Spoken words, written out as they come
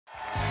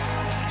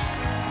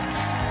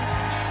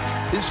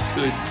This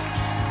could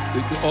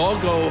all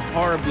go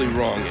horribly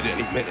wrong at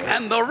any minute.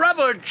 And the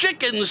rubber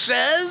chicken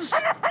says...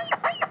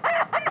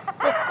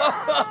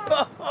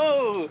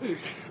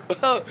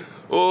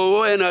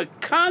 when a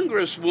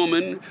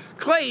congresswoman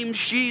claims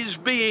she's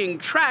being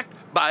tracked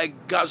by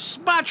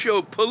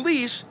Gazpacho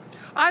Police,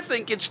 I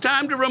think it's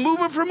time to remove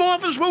her from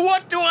office. But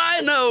what do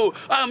I know?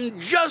 I'm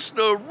just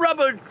a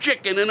rubber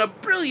chicken, and a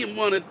brilliant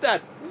one at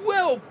that.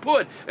 Well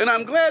put. And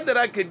I'm glad that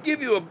I could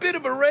give you a bit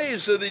of a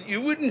raise so that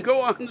you wouldn't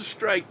go on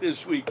strike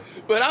this week.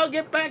 But I'll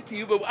get back to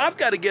you. But I've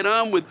got to get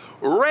on with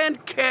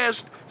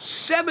Rantcast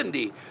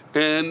 70.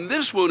 And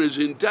this one is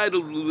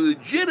entitled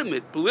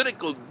Legitimate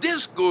Political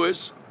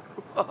Discourse.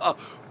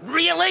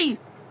 Really?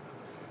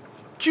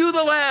 Cue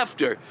the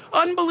laughter.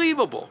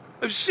 Unbelievable.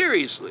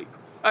 Seriously.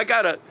 I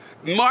got a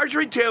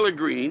Marjorie Taylor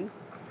Greene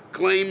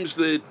claims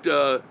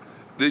that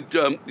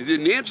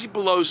Nancy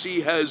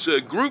Pelosi has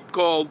a group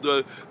called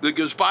the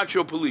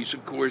Gazpacho Police,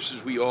 of course,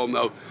 as we all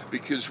know,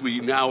 because we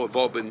now have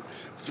all been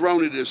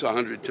thrown at us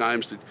 100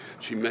 times that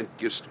she meant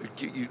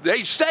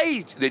they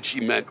say that she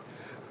meant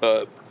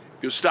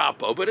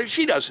Gestapo, but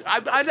she doesn't.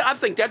 I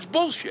think that's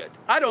bullshit.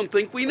 I don't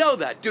think we know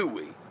that, do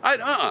we?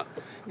 I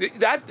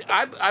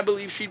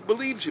believe she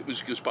believes it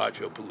was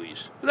Gazpacho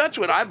Police. That's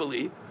what I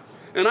believe.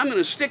 And I'm going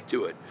to stick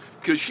to it,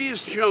 because she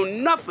has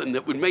shown nothing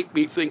that would make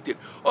me think that,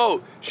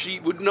 oh, she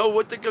would know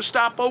what the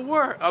Gestapo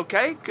were,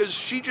 okay? Because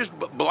she just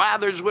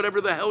blathers whatever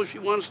the hell she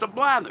wants to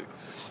blather.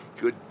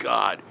 Good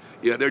God.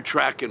 Yeah, they're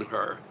tracking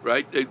her,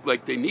 right?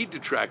 They need to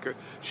track her.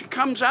 She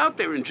comes out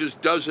there and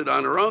just does it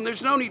on her own.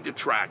 There's no need to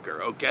track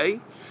her, okay?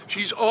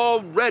 She's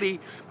already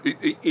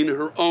in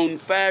her own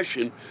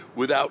fashion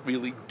without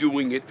really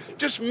doing it.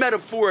 Just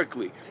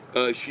metaphorically,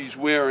 she's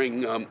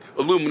wearing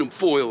aluminum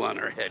foil on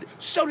her head,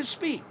 so to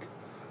speak.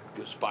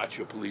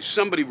 Gazpacho Police.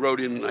 Somebody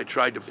wrote in and I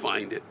tried to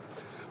find it.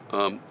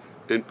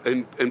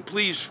 And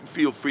please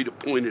feel free to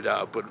point it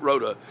out, but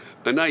wrote a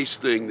nice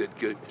thing that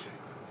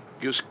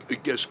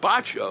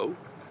Gazpacho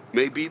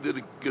may be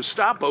the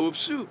Gestapo of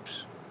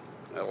soups.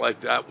 I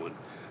like that one.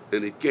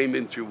 And it came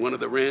in through one of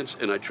the rants,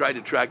 and I tried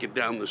to track it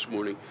down this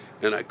morning,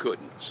 and I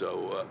couldn't.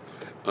 So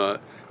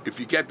if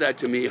you get that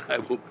to me, I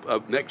will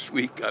next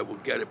week I will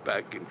get it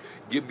back and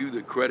give you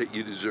the credit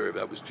you deserve.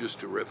 That was just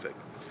terrific.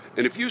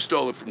 And if you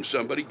stole it from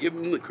somebody, give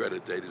them the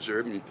credit they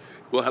deserve, and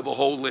we'll have a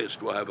whole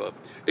list. We'll have a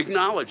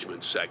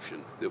acknowledgement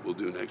section that we'll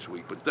do next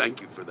week, but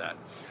thank you for that.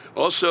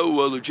 Also,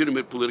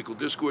 legitimate political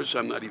discourse.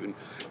 I'm not even,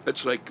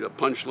 that's like a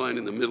punchline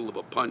in the middle of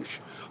a punch.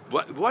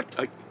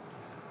 The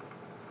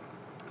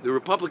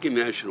Republican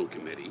National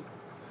Committee,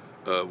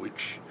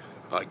 which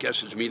I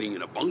guess is meeting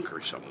in a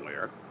bunker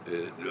somewhere,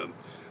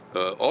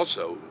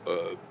 also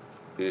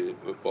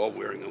all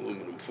wearing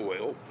aluminum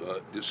foil,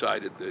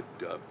 decided that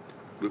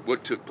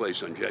what took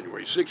place on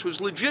January 6th was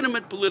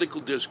legitimate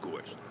political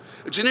discourse.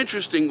 It's an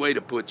interesting way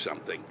to put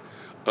something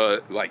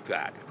like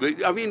that.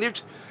 I mean,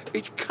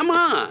 come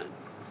on.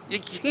 You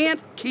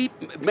can't keep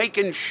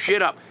making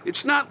shit up.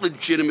 It's not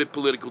legitimate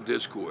political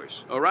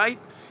discourse, all right?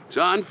 It's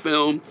on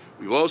film.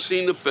 We've all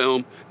seen the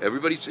film.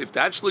 If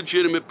that's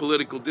legitimate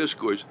political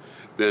discourse,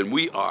 then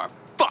we are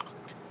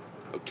fucked,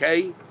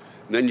 okay? And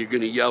then you're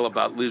going to yell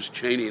about Liz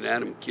Cheney and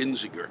Adam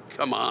Kinzinger.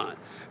 Come on.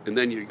 And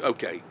then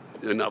okay.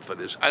 Enough of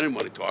this. I didn't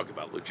want to talk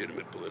about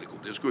legitimate political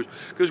discourse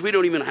because we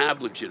don't even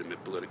have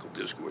legitimate political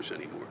discourse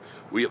anymore.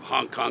 We have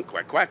honk, honk,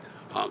 quack, quack,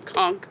 honk,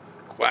 honk,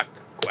 quack,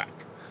 quack.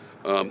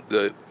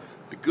 The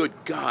good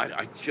God,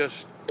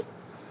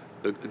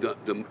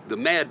 the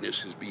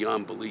madness is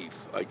beyond belief.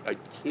 I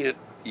can't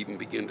even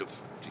begin to.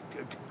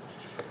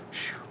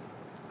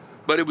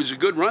 But it was a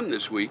good run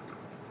this week,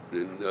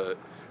 and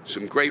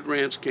some great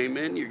rants came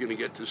in. You're going to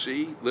get to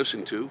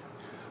listen to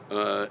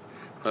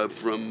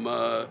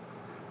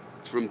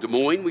from Des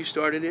Moines. We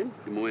started in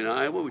Des Moines,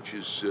 Iowa, which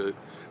is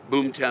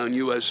Boomtown,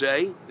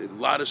 USA. A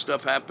lot of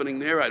stuff happening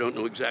there. I don't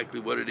know exactly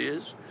what it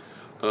is,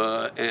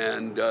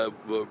 and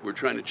we're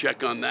trying to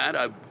check on that.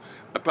 I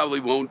probably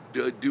won't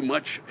do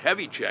much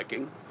heavy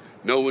checking.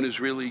 No one has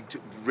really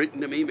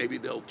written to me. Maybe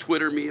they'll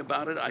Twitter me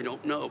about it. I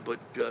don't know, but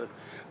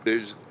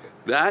there's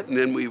that. And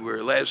then we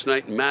were last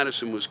night in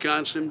Madison,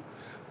 Wisconsin.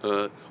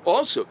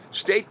 Also,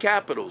 state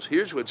capitals.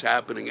 Here's what's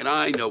happening, and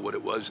I know what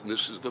it was, and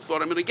this is the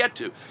thought I'm going to get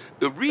to.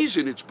 The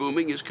reason it's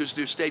booming is because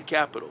they're state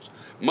capitals.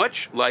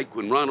 Much like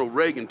when Ronald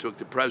Reagan took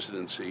the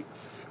presidency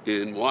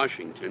in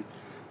Washington,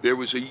 there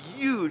was a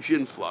huge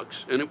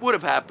influx, and it would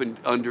have happened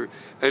I'm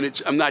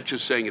not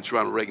just saying it's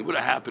Ronald Reagan, it would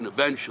have happened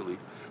eventually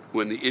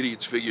when the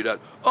idiots figured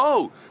out,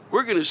 oh,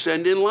 we're going to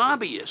send in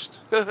lobbyists.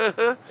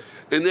 And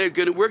we're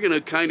going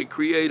to kind of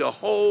create a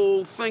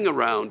whole thing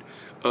around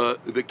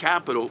the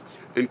Capitol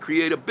and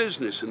create a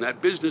business, and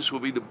that business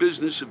will be the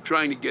business of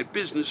trying to get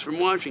business from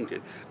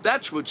Washington.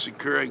 That's what's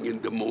occurring in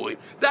Des Moines.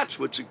 That's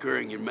what's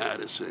occurring in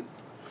Madison.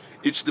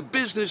 It's the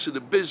business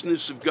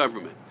of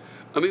government.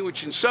 I mean,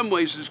 which in some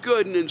ways is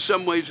good and in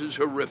some ways is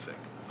horrific,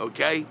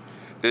 okay?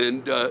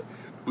 And but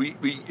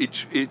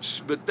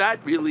that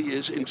really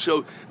is, and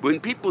so when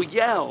people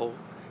yell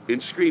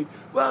and scream,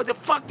 well,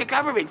 fuck the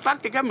government,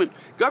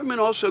 government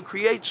also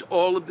creates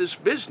all of this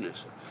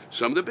business.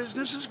 Some of the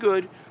business is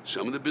good,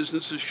 some of the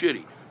business is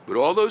shitty. But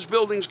all those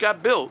buildings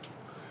got built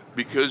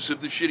because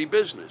of the shitty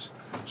business.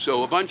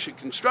 So a bunch of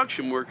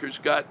construction workers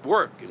got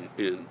work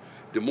in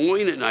Des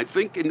Moines, and I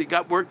think they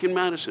got work in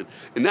Madison.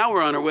 And now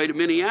we're on our way to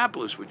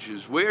Minneapolis, which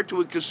is where?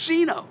 To a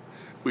casino,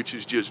 which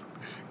is just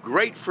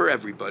great for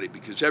everybody,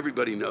 because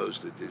everybody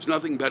knows that there's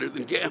nothing better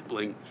than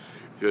gambling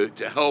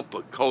to help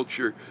a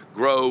culture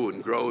grow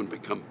and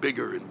become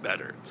bigger and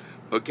better.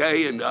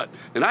 Okay, and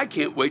I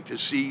can't wait to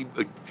see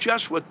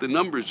just what the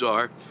numbers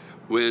are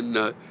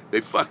when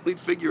they finally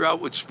figure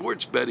out what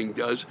sports betting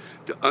does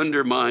to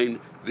undermine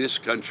this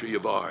country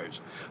of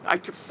ours.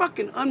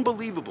 Fucking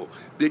unbelievable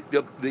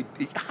that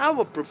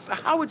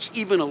how it's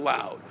even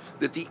allowed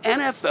that the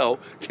NFL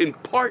can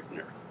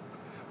partner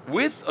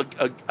with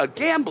a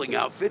gambling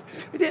outfit,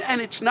 and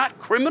it's not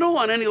criminal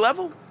on any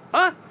level,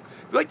 huh?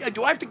 Like,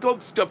 do I have to go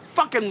to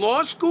fucking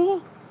law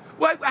school?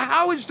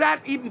 How is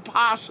that even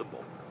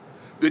possible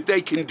that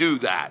they can do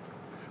that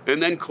and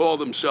then call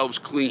themselves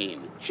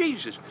clean?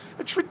 Jesus,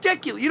 it's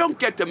ridiculous. You don't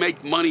get to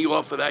make money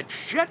off of that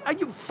shit. Are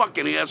you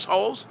fucking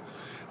assholes?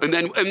 And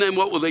then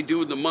what will they do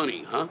with the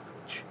money, huh?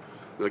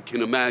 I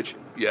can imagine.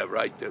 Yeah,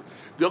 right.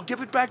 They'll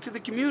give it back to the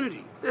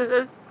community.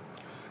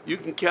 You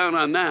can count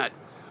on that.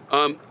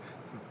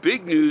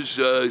 Big news,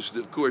 is,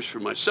 of course, for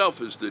myself,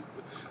 is that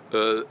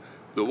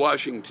the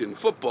Washington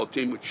football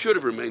team, which should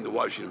have remained the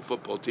Washington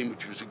football team,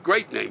 which was a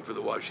great name for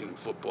the Washington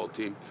football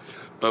team,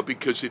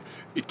 because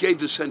it gave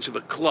the sense of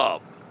a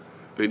club,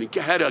 and it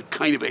had a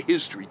kind of a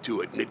history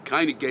to it, and it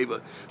kind of gave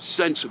a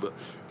sense of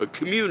a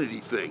community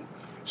thing.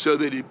 So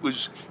that it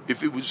was, if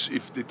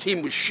the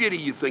team was shitty,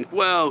 you think,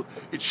 well,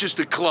 it's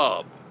just a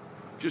club,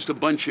 just a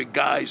bunch of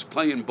guys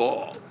playing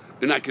ball.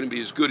 They're not going to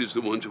be as good as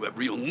the ones who have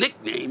real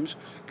nicknames,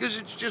 because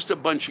it's just a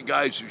bunch of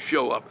guys who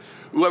show up,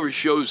 whoever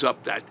shows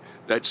up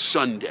that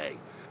Sunday.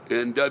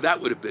 And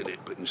that would have been it.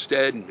 But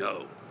instead,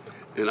 no.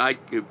 And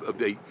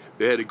they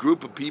had a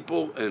group of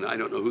people, and I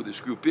don't know who this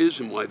group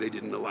is and why they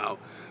didn't allow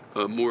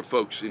more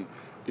folks in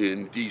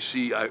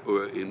D.C.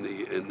 or in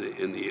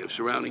the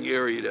surrounding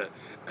area to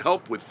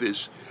help with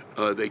this.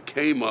 They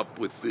came up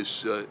with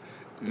this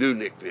new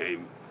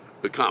nickname,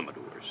 the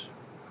Commodores,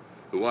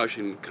 the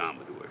Washington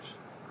Commodores.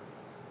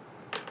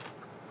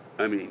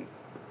 I mean,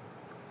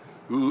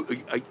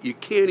 I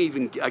can't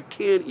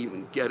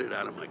even get it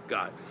out of my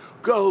gut.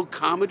 Go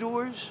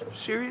Commodores?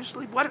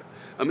 Seriously? What?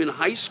 I'm in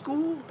high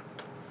school?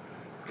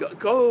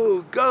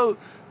 Go,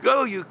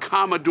 you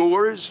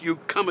Commodores, you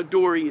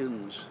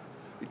Commodorians.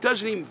 It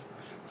doesn't even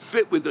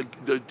fit with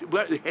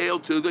the hail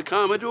to the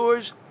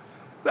Commodores.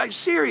 Like,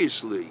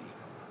 seriously.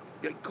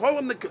 Call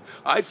them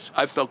I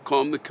felt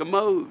call them the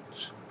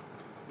Commodes.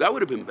 That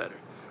would have been better,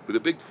 with a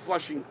big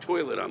flushing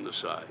toilet on the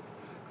side.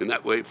 And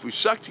that way, if we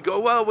sucked, you go,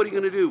 well, what are you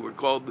going to do? We're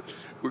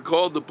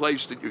called the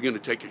place that you're going to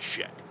take a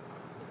shit.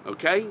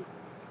 Okay?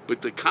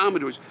 But the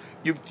Commodores,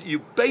 you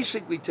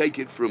basically take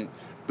it from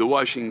the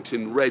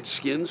Washington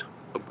Redskins,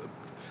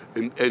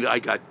 and I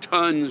got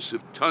tons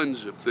of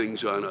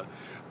things on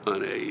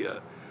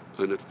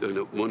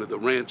one of the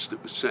rants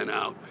that was sent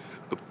out,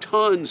 of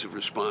tons of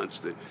response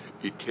that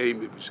it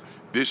came.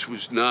 This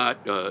was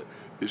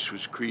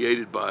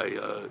created by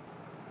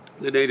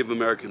the Native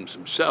Americans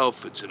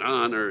themselves. It's an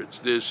honor. It's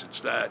this.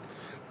 It's that.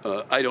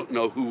 I don't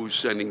know who was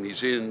sending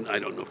these in. I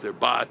don't know if they're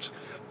bots.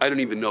 I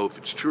don't even know if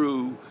it's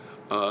true.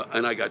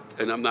 And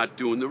I'm not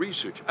doing the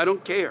research. I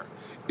don't care.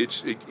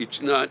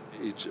 It's not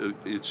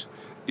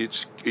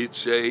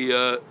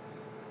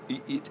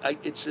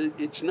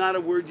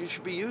a word you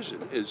should be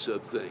using as a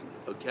thing.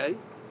 Okay?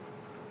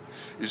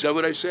 Is that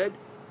what I said?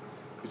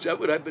 Is that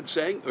what I've been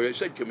saying? Or I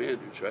said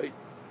Commanders, right?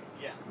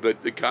 Yeah.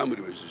 But the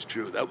Commodores is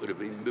true. That would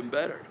have even been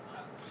better.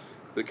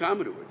 The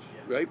Commodores,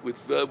 yeah. Right?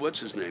 With what's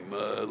his name?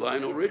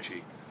 Lionel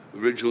Richie.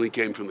 Originally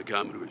came from the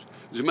Commodores.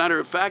 As a matter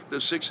of fact, the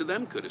 6 of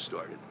them could have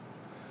started.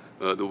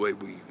 The way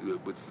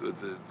with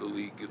the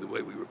league, the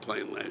way we were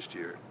playing last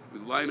year.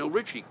 With Lionel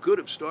Richie could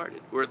have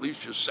started, or at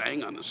least just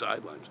sang on the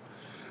sidelines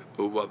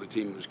while the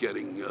team was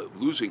getting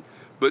losing.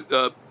 But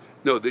but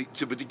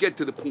to get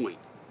to the point,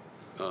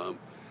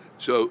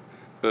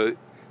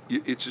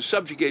 it's a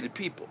subjugated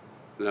people.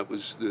 And that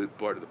was the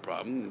part of the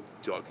problem,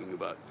 talking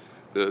about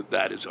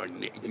that is our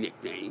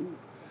nickname.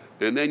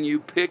 And then you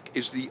pick,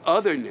 is the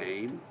other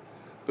name,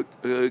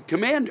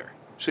 commander.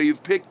 So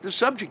you've picked the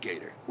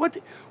subjugator.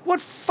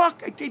 What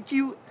fuck? Do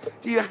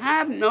you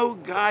have no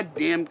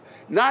goddamn,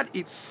 not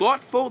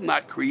thoughtful,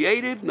 not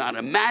creative, not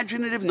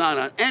imaginative, not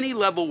on any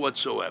level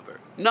whatsoever?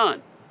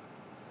 None.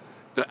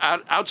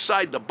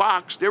 Outside the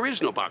box, there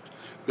is no box.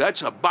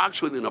 That's a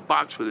box within a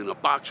box within a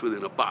box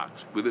within a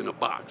box within a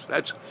box.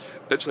 That's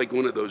like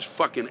one of those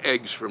fucking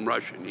eggs from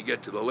Russia. And you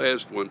get to the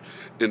last one,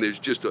 and there's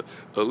just a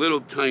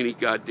little tiny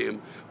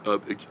goddamn a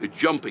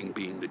jumping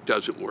bean that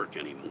doesn't work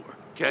anymore.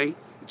 Okay?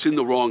 It's in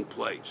the wrong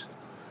place.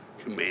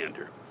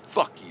 Commander,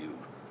 fuck you,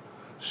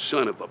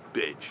 son of a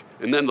bitch.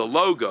 And then the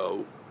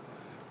logo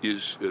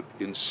is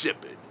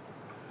insipid.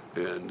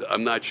 And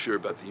I'm not sure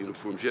about the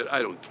uniforms yet.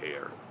 I don't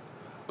care.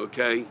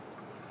 Okay?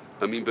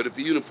 I mean, but if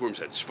the uniforms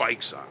had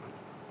spikes on them,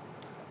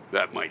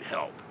 that might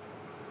help.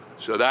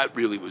 So that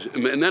really was,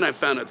 and then I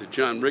found out that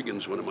John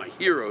Riggins, one of my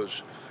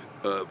heroes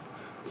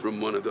from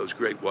one of those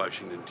great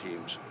Washington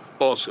teams,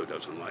 also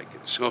doesn't like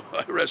it. So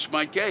I rest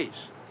my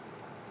case.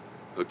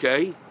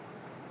 Okay?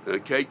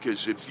 Okay,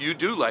 because if you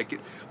do like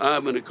it,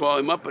 I'm going to call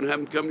him up and have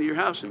him come to your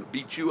house and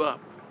beat you up.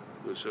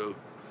 So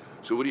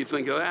what do you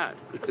think of that?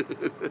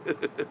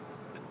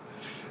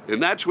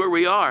 And that's where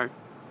we are.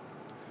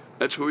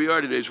 That's where we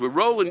are today. So we're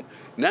rolling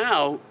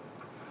now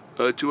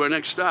to our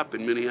next stop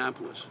in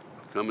Minneapolis,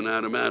 coming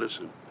out of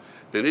Madison.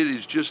 And it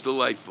is just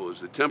delightful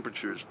as the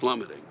temperature is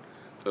plummeting.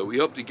 We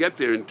hope to get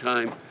there in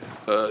time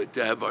to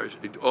have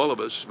all of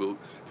us will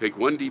take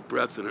one deep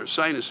breath and our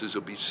sinuses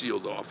will be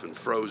sealed off and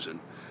frozen.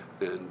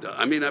 And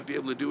I may not be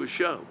able to do a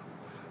show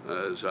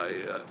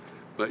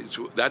but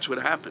that's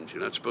what happens.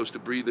 You're not supposed to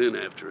breathe in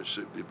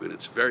when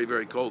it's very,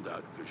 very cold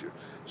out because your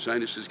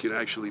sinuses can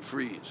actually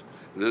freeze.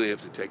 And then they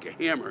have to take a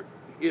hammer,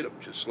 hit them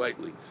just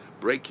slightly,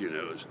 break your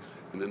nose,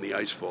 and then the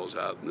ice falls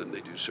out, and then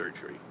they do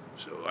surgery.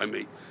 So I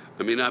may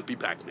not be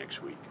back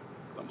next week.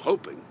 I'm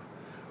hoping,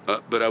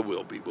 but I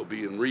will be. We'll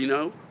be in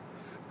Reno,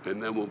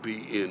 and then we'll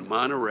be in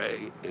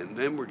Monterey, and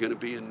then we're going to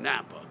be in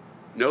Napa.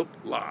 Nope,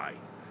 lie.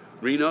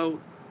 Reno,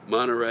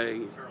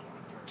 Monterey,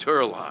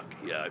 Turlock.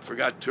 Yeah, I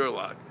forgot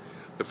Turlock.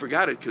 I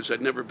forgot it because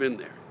I'd never been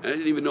there. I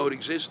didn't even know it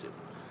existed,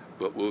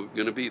 but we're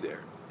going to be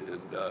there.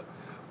 And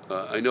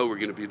I know we're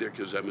going to be there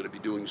because I'm going to be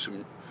doing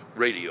some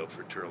radio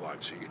for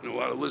Turlock, so you're going to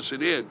want to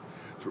listen in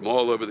from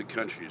all over the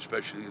country,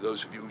 especially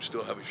those of you who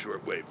still have a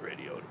shortwave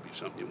radio. It'll be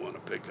something you want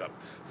to pick up.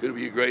 It's going to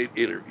be a great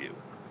interview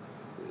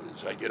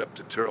as I get up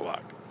to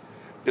Turlock.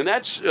 And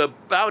that's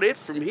about it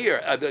from here.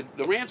 The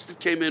rants that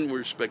came in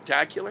were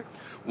spectacular.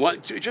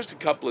 Just a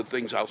couple of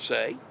things I'll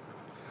say.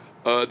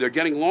 They're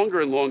getting longer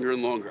and longer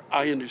and longer.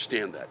 I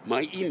understand that.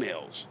 My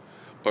emails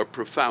are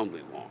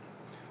profoundly long,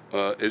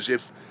 as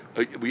if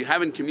we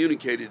haven't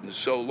communicated in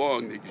so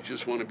long that you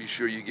just want to be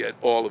sure you get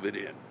all of it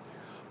in.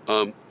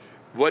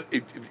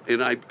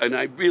 And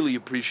I really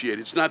appreciate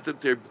it. It's not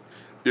that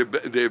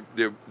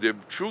they're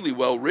truly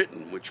well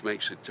written, which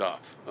makes it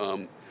tough.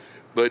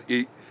 But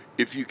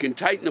if you can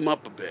tighten them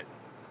up a bit,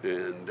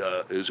 and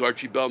as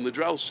Archie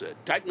Bell-Nadrell said,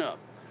 tighten up,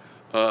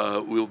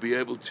 we'll be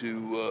able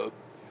to.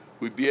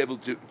 We'd be able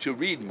to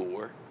read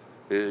more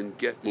and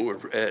get more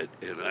read,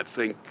 and I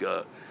think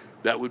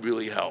that would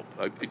really help.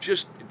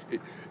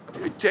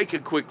 Take a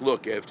quick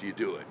look after you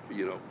do it,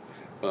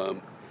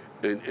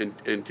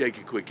 and take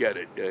a quick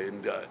edit,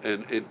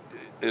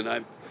 and I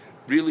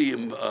really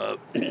am,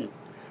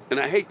 and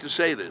I hate to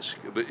say this,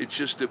 but it's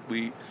just that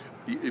we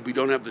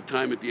don't have the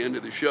time at the end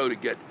of the show to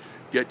get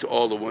to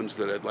all the ones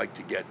that I'd like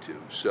to get to.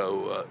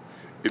 So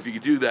if you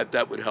could do that,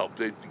 that would help,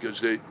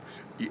 because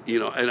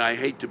and I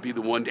hate to be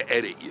the one to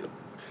edit you.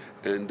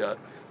 And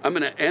I'm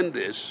going to end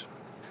this.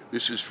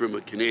 This is from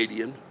a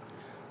Canadian,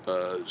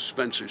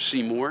 Spencer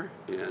Seymour,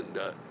 and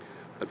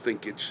I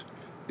think it's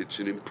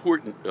an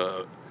important,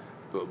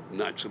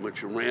 not so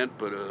much a rant,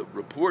 but a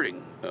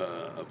reporting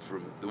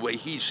from the way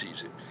he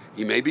sees it.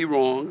 He may be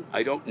wrong.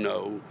 I don't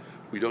know.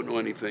 We don't know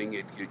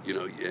anything,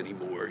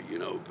 anymore.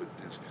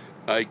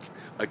 But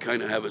I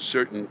kind of have a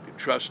certain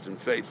trust and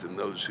faith in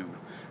those who.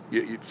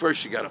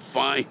 First, you got to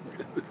find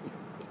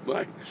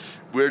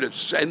where to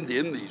send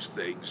in these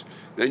things.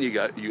 Then you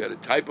got to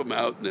type them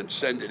out and then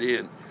send it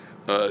in,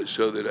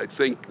 so that I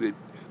think that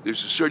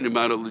there's a certain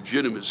amount of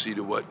legitimacy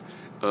to what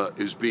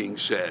is being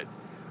said.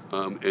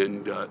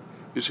 And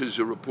this is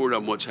a report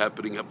on what's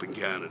happening up in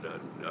Canada,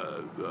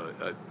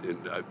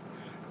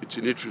 it's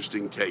an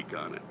interesting take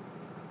on it,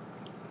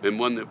 and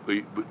one that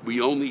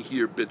we only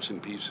hear bits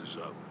and pieces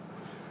of.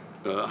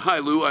 Hi,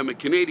 Lou. I'm a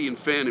Canadian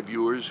fan of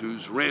yours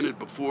who's ranted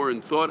before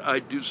and thought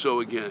I'd do so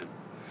again.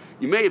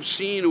 You may have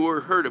seen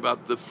or heard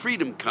about the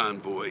Freedom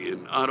Convoy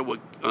in Ottawa,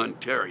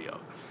 Ontario,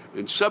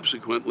 and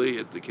subsequently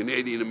at the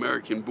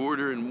Canadian-American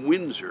border in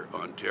Windsor,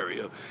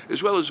 Ontario,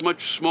 as well as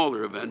much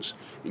smaller events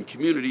in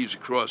communities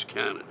across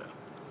Canada.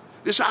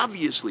 This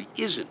obviously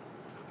isn't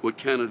what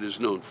Canada is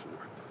known for.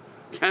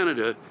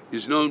 Canada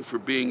is known for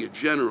being a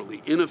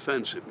generally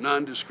inoffensive,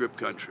 nondescript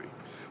country.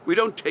 We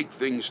don't take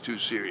things too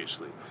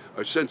seriously.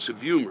 Our sense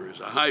of humor is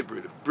a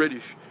hybrid of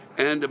British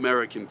and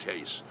American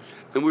tastes,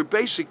 and we're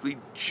basically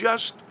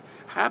just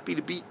happy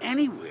to be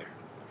anywhere.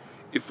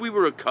 If we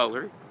were a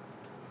color,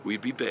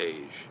 we'd be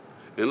beige.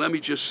 And let me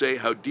just say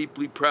how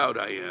deeply proud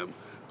I am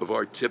of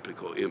our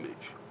typical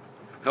image.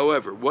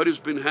 However, what has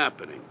been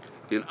happening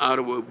in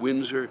Ottawa,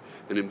 Windsor,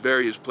 and in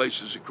various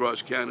places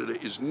across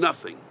Canada is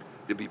nothing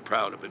to be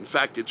proud of. In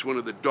fact, it's one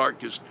of the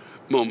darkest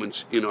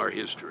moments in our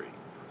history.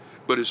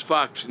 But as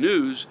Fox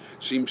News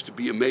seems to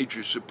be a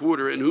major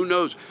supporter, and who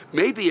knows,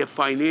 maybe a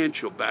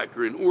financial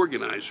backer and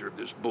organizer of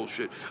this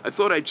bullshit, I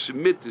thought I'd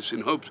submit this in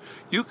hopes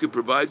you could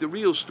provide the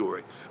real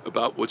story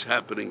about what's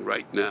happening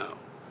right now.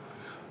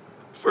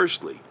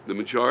 Firstly, the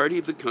majority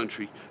of the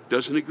country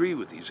doesn't agree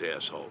with these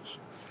assholes.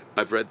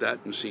 I've read that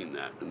and seen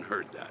that and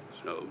heard that.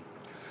 So,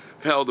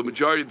 hell, the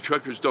majority of the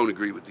truckers don't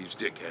agree with these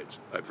dickheads.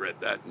 I've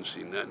read that and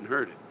seen that and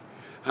heard it.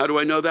 How do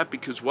I know that?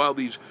 Because while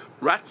these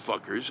rat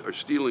fuckers are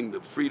stealing the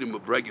freedom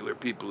of regular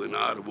people in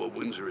Ottawa,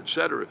 Windsor,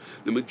 etc.,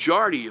 the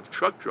majority of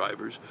truck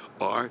drivers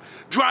are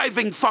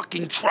driving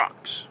fucking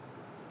trucks.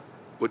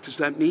 What does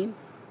that mean?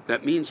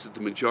 That means that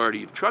the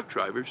majority of truck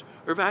drivers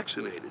are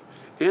vaccinated.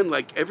 And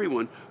like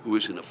everyone who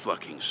isn't a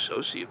fucking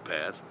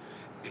sociopath,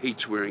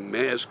 hates wearing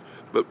masks,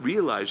 but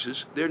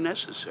realizes they're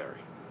necessary.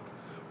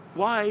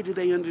 Why do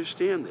they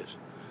understand this?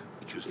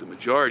 Because the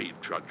majority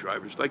of truck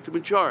drivers, like the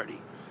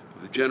majority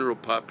of the general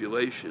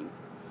population,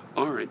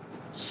 aren't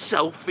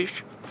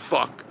selfish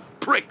fuck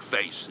prick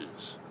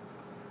faces.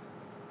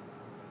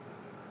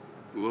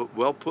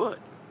 Well put.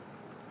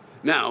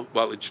 Now,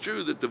 while it's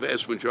true that the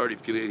vast majority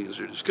of Canadians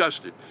are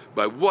disgusted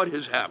by what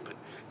has happened,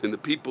 and the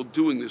people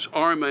doing this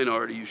are a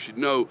minority, you should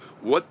know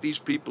what these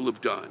people have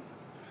done.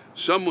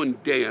 Someone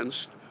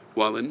danced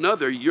while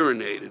another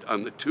urinated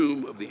on the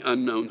tomb of the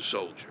unknown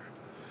soldier,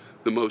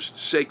 the most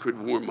sacred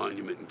war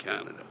monument in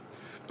Canada.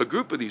 A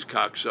group of these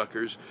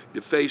cocksuckers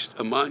defaced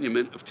a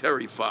monument of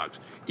Terry Fox.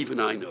 Even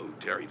I know who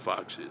Terry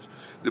Fox is.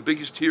 The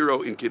biggest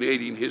hero in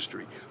Canadian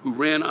history, who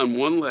ran on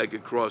one leg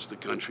across the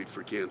country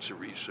for cancer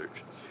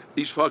research.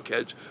 These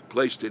fuckheads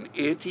placed an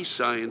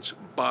anti-science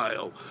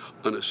bile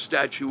on a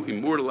statue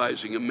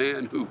immortalizing a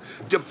man who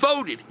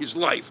devoted his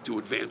life to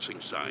advancing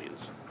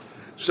science.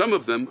 Some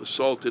of them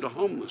assaulted a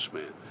homeless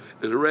man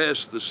and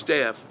harassed the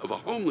staff of a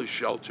homeless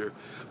shelter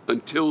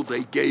until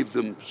they gave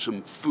them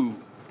some food.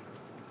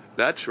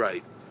 That's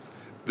right,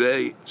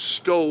 they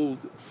stole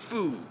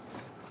food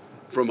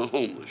from a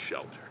homeless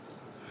shelter.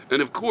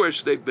 And of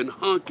course, they've been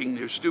honking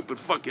their stupid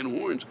fucking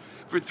horns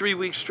for 3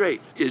 weeks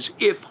straight, as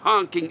if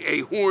honking a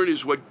horn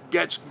is what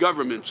gets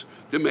governments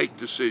to make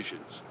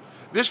decisions.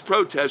 This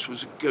protest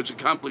has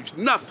accomplished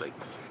nothing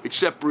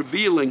except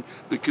revealing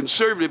the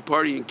Conservative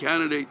Party in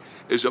Canada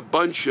as a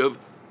bunch of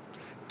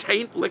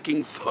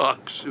taint-licking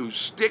fucks who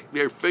stick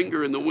their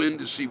finger in the wind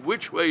to see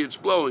which way it's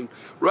blowing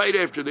right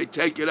after they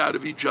take it out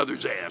of each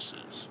other's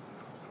asses.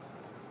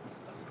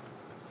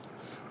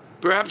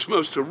 Perhaps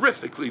most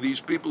horrifically,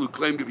 these people who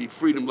claim to be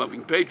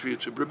freedom-loving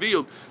patriots have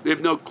revealed they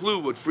have no clue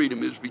what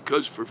freedom is,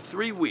 because for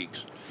 3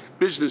 weeks,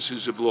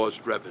 businesses have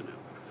lost revenue.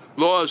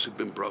 Laws have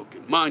been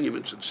broken.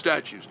 Monuments and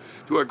statues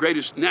to our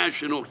greatest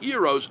national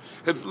heroes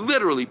have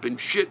literally been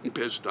shit and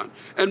pissed on.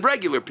 And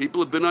regular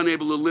people have been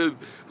unable to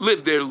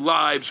live their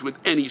lives with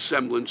any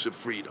semblance of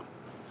freedom.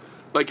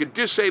 Like a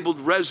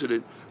disabled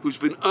resident who's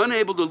been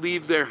unable to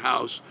leave their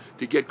house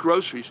to get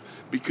groceries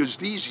because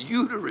these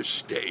uterus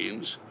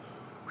stains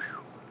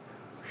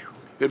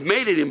have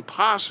made it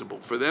impossible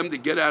for them to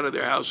get out of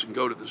their house and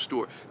go to the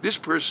store. This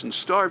person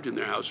starved in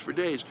their house for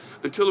days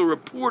until a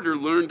reporter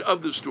learned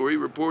of the story,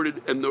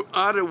 reported, and the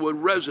Ottawa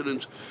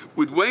residents,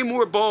 with way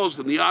more balls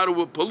than the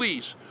Ottawa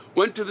police,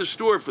 went to the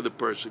store for the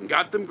person,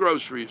 got them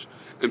groceries,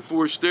 and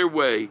forced their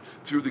way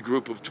through the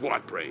group of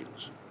twat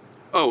brains.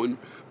 Oh, and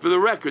for the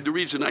record, the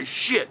reason I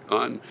shit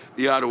on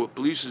the Ottawa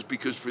police is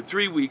because for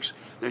 3 weeks,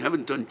 they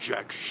haven't done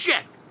jack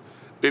shit.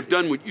 They've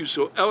done what you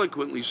so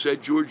eloquently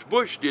said George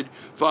Bush did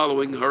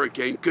following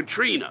Hurricane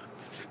Katrina,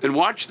 and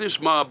watch this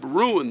mob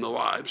ruin the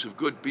lives of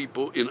good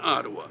people in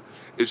Ottawa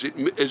as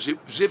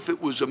if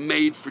it was a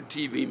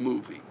made-for-TV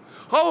movie.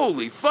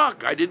 Holy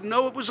fuck, I didn't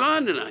know it was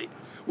on tonight.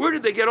 Where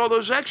did they get all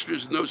those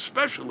extras? And those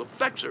special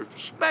effects are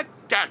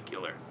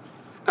spectacular.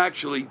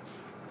 Actually,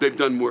 they've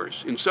done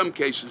worse. In some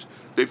cases,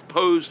 they've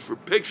posed for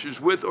pictures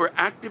with or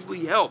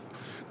actively helped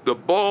the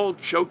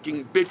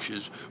ball-choking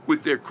bitches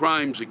with their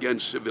crimes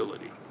against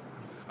civility.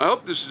 I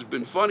hope this has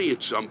been funny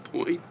at some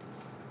point.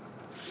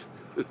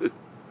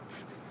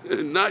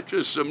 And not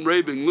just some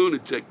raving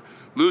lunatic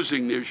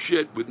losing their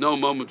shit with no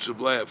moments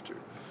of laughter.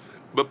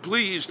 But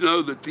please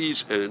know that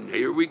these, and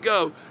here we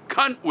go,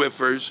 cunt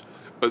whiffers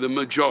are the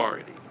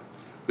majority.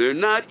 They're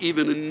not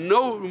even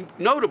a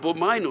notable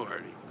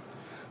minority.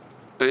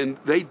 And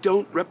they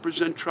don't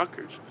represent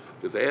truckers.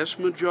 The vast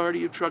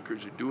majority of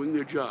truckers are doing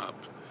their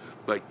jobs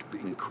like the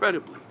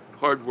incredibly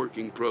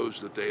hardworking pros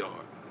that they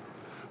are.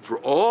 For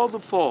all the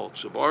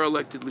faults of our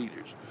elected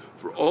leaders,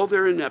 for all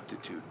their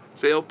ineptitude,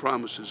 failed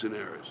promises, and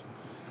errors,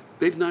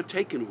 they've not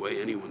taken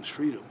away anyone's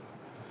freedom.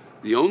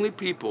 The only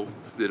people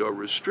that are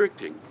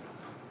restricting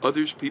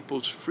others'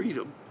 people's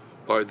freedom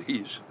are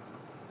these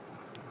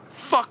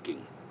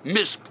fucking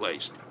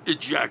misplaced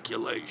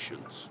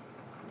ejaculations.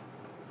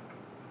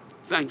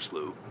 Thanks,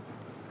 Lou.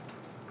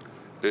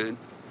 And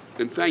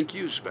thank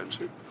you,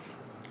 Spencer.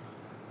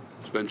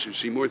 Spencer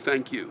Seymour,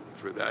 thank you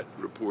for that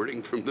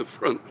reporting from the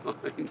front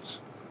lines.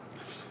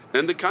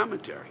 And the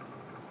commentary,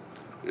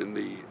 and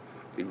the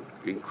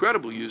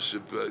incredible use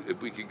of, if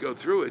we could go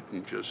through it,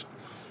 and just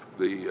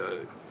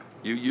you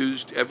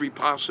used every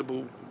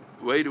possible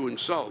way to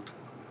insult.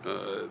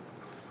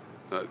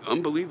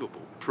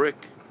 Unbelievable.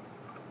 Prick,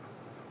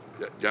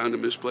 down to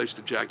misplaced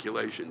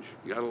ejaculations.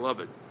 You gotta love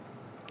it.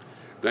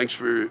 Thanks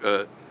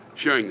for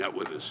sharing that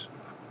with us.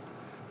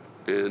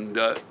 And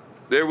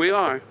there we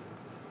are,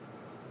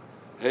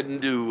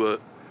 heading to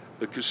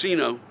a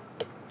casino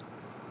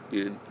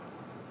in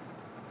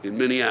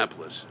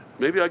Minneapolis.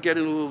 Maybe I'll get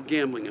in a little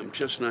gambling, I'm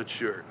just not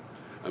sure.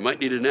 I might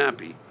need a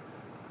nappy,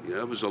 Yeah,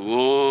 it was a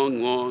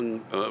long,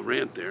 long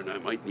rant there, and I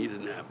might need a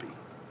nappy.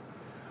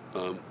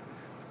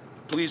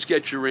 Please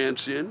get your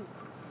rants in,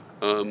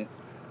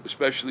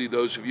 especially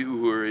those of you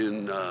who are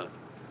in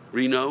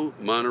Reno,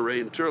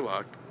 Monterey, and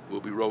Turlock.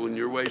 We'll be rolling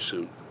your way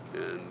soon,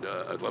 and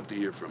I'd love to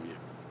hear from you.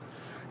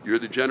 You're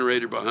the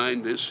generator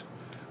behind this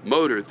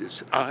motor,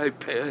 this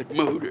iPad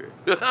motor.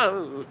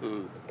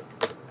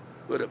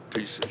 What a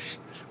piece of shit.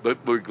 But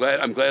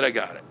I'm glad I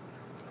got it.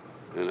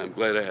 And I'm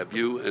glad I have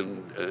you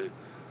and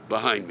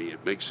behind me.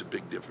 It makes a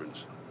big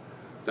difference.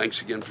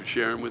 Thanks again for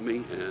sharing with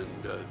me,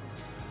 and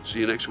see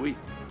you next week.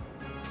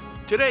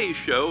 Today's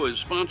show is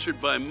sponsored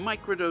by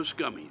Microdose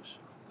Gummies.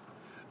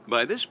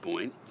 By this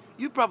point,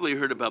 you've probably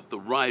heard about the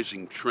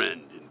rising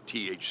trend in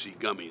THC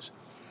gummies,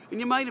 and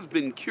you might have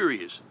been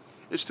curious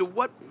as to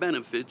what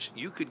benefits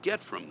you could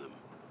get from them.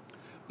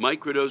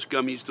 Microdose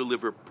Gummies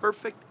deliver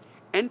perfect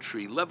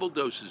entry-level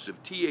doses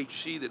of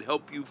THC that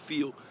help you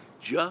feel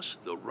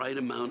just the right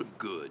amount of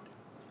good.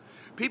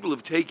 People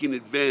have taken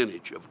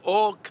advantage of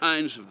all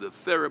kinds of the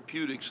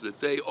therapeutics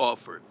that they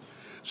offer,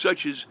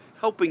 such as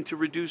helping to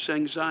reduce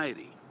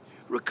anxiety,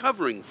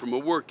 recovering from a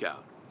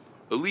workout,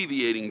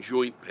 alleviating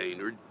joint pain,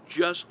 or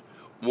just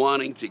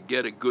wanting to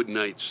get a good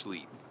night's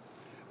sleep.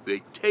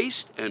 They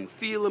taste and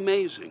feel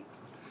amazing.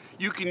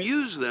 You can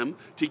use them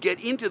to get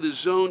into the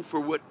zone for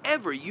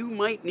whatever you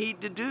might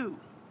need to do,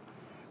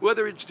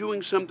 whether it's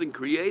doing something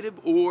creative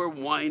or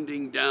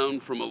winding down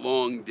from a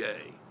long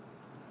day.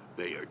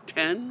 They are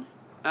 10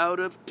 out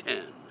of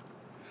 10.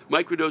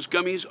 Microdose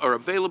gummies are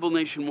available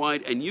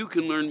nationwide, and you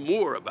can learn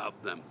more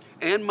about them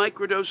and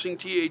microdosing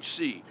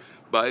THC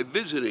by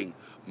visiting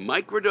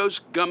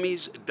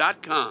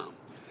microdosegummies.com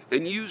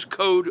and use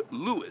code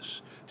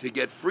LEWIS to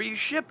get free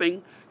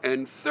shipping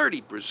and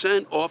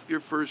 30% off your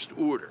first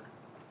order.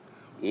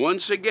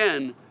 Once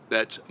again,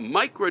 that's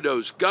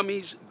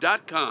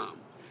microdosegummies.com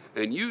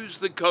and use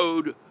the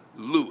code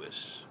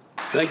LEWIS.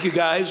 Thank you,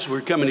 guys.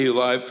 We're coming to you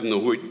live from the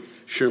Hoyt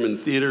Sherman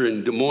Theater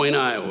in Des Moines,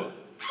 Iowa.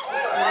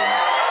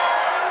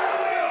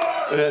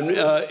 And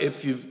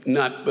if you've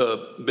not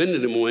been to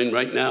Des Moines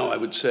right now, I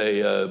would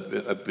say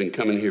I've been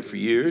coming here for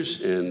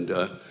years, and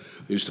I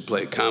used to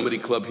play a comedy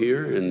club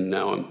here, and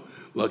now I'm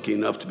lucky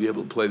enough to be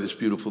able to play this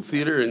beautiful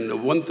theater.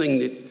 And one thing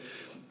that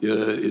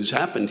has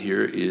happened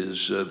here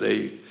is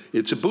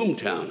it's a boom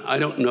town. I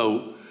don't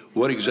know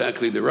what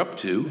exactly they're up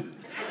to.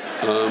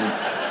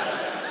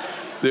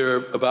 There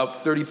are about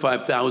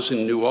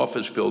 35,000 new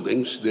office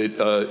buildings that,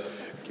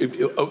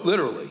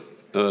 literally,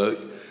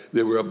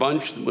 there were a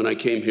bunch when I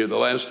came here the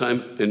last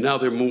time, and now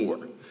there are more,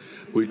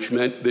 which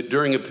meant that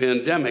during a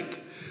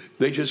pandemic,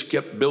 they just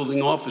kept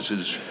building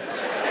offices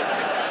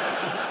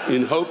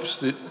in hopes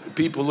that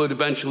people would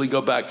eventually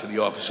go back to the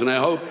office. And I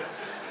hope,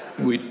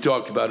 we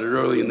talked about it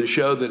early in the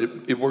show, that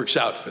it works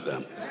out for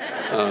them.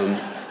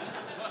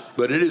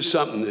 But it is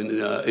something, and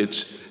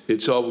it's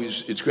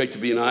great to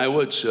be in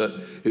Iowa. It's a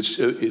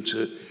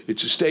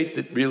state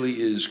that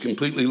really is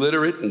completely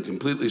literate and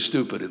completely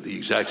stupid at the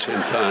exact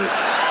same time.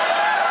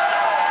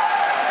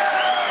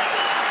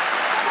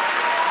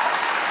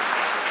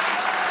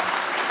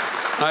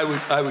 I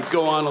would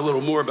go on a little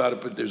more about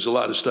it, but there's a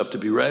lot of stuff to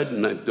be read,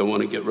 and I don't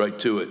want to get right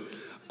to it.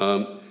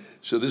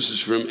 So this is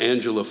from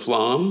Angela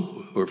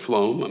Flom, or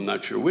Flom, I'm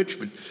not sure which,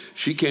 but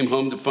she came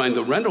home to find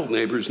the rental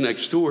neighbors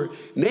next door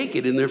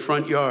naked in their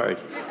front yard.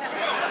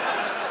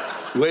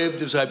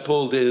 Waved as I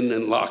pulled in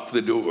and locked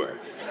the door.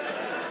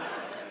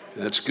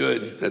 That's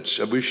good.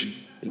 I wish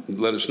you'd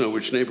let us know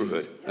which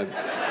neighborhood.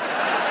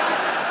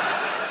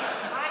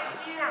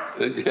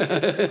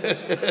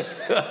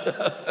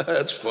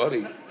 That's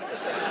funny.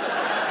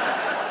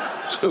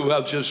 So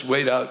I'll just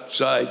wait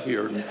outside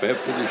here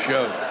after the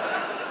show.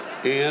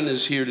 Anne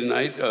is here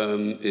tonight.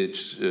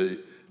 It's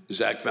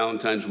Zach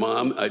Valentine's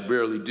mom. I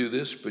rarely do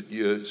this, but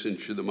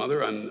since you're the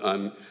mother,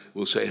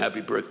 we'll say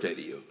happy birthday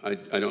to you.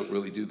 I don't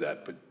really do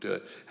that, but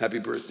happy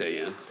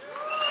birthday, Anne.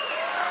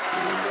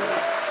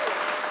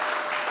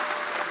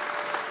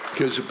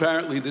 Because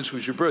apparently this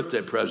was your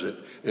birthday present,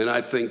 and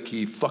I think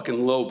he fucking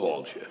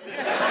lowballed you.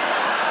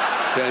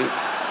 Okay?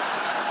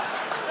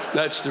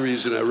 That's the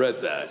reason I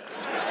read that.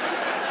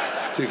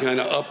 To kind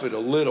of up it a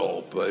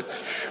little, but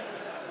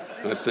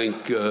I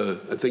think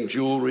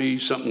jewelry,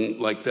 something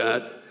like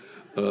that.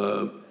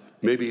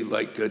 Maybe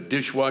like a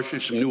dishwasher,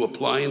 some new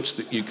appliance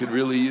that you could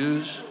really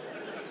use.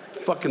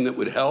 Fucking that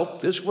would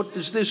help. What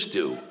does this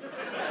do?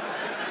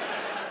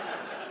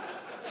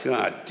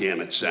 God damn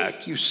it,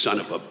 Zach, you son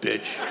of a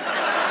bitch.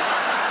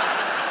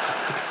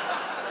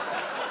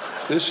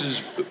 This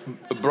is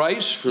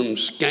Bryce from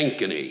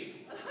Skankany.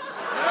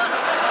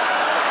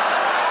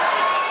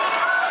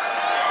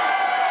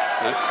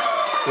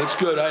 That's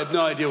good. I have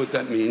no idea what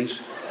that means.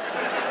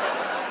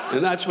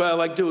 And that's why I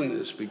like doing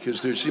this,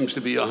 because there seems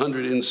to be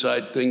 100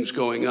 inside things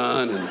going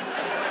on.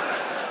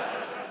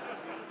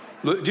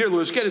 And dear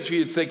Louis, get it through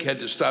your thick head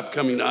to stop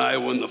coming to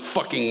Iowa in the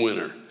fucking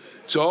winter.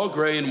 It's all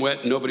gray and wet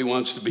and nobody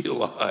wants to be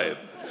alive.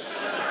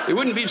 It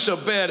wouldn't be so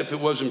bad if it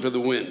wasn't for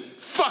the wind.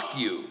 Fuck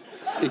you.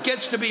 It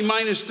gets to be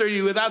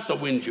 -30 without the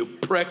wind, you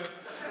prick.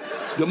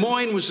 Des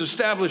Moines was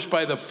established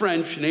by the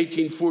French in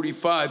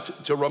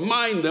 1845 to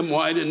remind them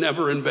why to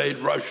never invade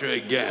Russia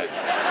again.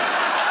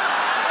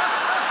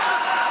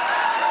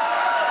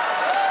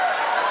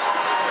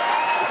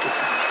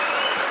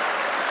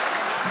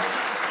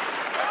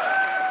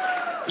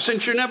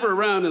 Since you're never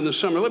around in the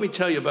summer, let me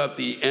tell you about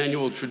the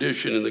annual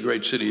tradition in the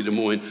great city of Des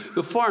Moines,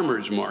 the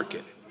farmer's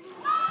market.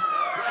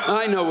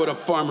 I know what a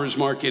farmer's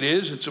market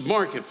is. It's a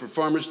market for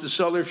farmers to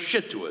sell their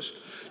shit to us.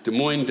 Des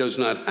Moines does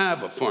not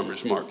have a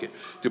farmer's market.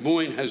 Des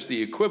Moines has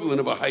the equivalent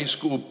of a high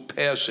school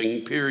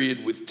passing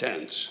period with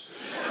tents.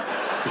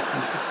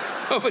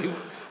 Nobody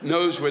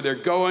knows where they're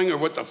going or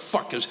what the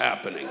fuck is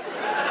happening.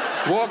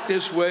 Walk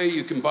this way,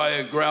 you can buy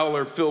a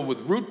growler filled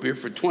with root beer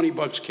for 20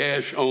 bucks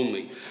cash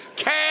only.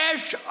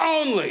 Cash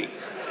only!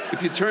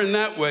 If you turn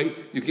that way,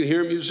 you can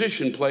hear a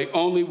musician play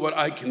only what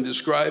I can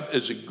describe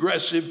as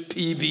aggressive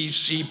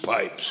PVC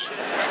pipes.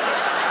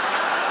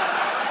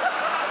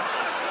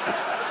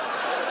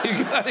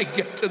 You gotta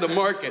get to the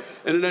market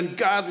at an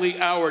ungodly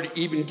hour to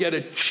even get a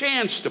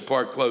chance to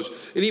park close.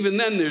 And even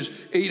then, there's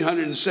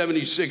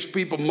 876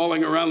 people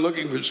mulling around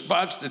looking for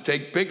spots to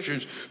take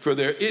pictures for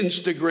their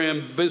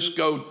Instagram,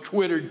 Visco,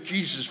 Twitter,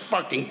 Jesus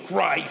fucking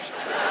Christ.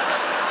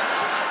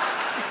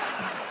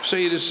 So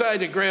you decide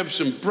to grab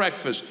some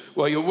breakfast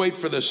while you wait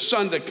for the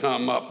sun to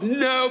come up.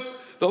 Nope.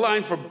 The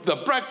line for the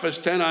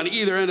breakfast tent on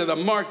either end of the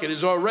market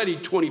is already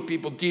 20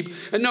 people deep,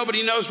 and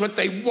nobody knows what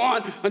they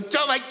want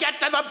until they get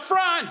to the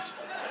front.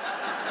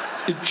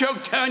 You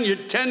choke down your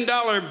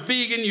 $10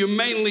 vegan,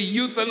 humanely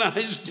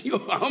euthanized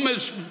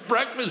hummus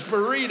breakfast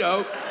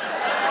burrito.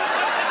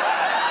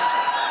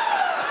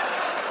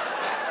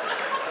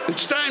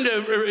 It's time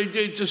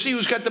to see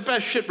who's got the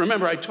best shit.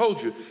 Remember, I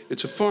told you,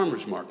 it's a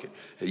farmer's market.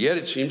 And yet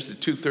it seems that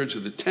 2/3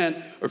 of the tent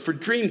are for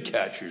dream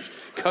catchers,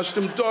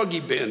 custom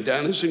doggy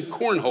bandanas, and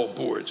cornhole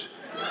boards.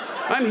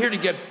 I'm here to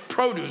get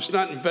produce,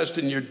 not invest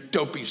in your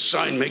dopey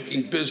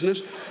sign-making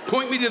business.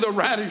 Point me to the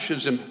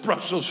radishes and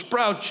Brussels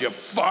sprouts, you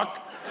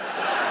fuck.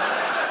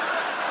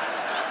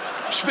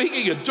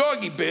 Speaking of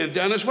doggy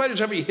bandanas, why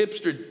does every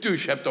hipster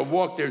douche have to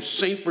walk their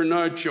St.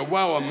 Bernard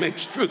Chihuahua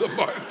mix through the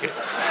market?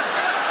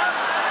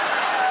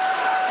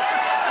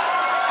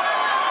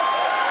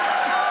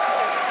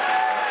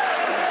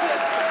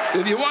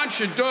 If you want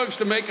your dogs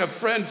to make a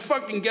friend,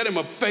 fucking get him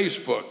a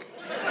Facebook.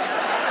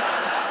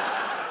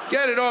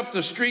 Get it off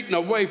the street and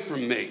away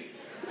from me.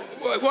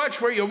 Watch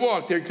where you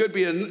walk. There could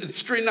be a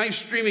nice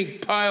streaming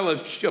pile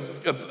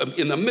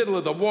in the middle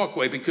of the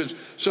walkway because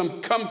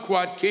some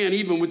kumquat can't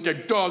even with their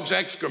dog's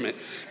excrement.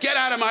 Get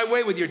out of my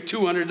way with your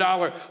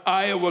 $200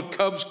 Iowa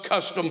Cubs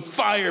custom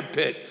fire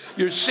pit,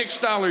 your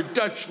 $6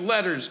 Dutch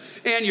letters,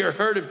 and your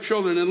herd of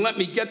children, and let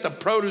me get the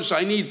produce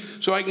I need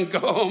so I can go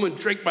home and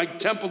drink my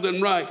Templeton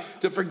Rye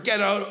to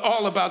forget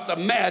all about the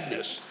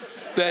madness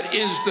that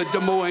is the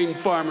Des Moines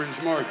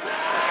Farmers Market.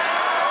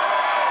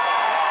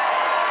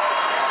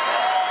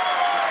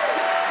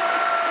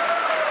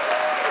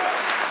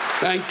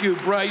 Thank you,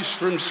 Bryce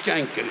from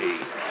Skankany.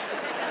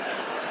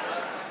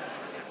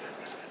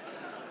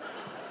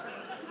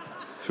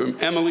 From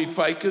Emily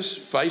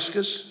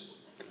Fiskus.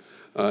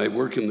 I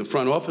work in the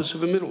front office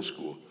of a middle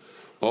school.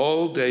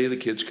 All day the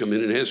kids come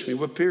in and ask me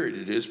what period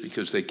it is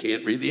because they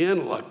can't read the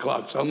analog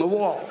clocks on the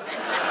wall.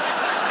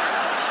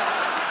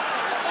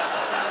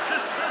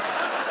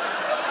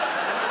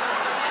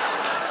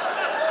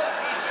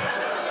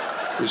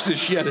 Is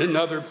this yet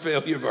another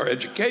failure of our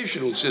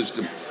educational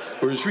system?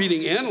 Or is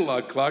reading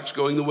analog clocks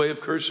going the way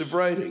of cursive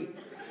writing?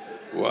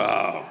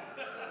 Wow.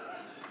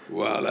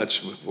 Wow,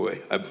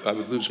 boy, I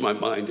would lose my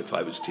mind if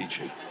I was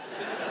teaching.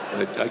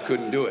 I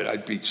couldn't do it.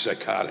 I'd be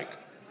psychotic.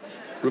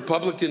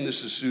 Republican,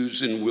 this is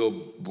Susan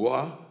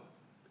Wilbois,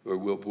 or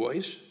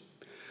Wilbois.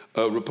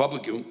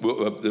 Republican,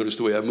 notice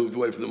the way I moved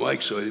away from the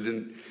mic so I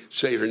didn't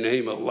say her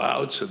name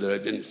aloud so that I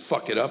didn't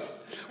fuck it up.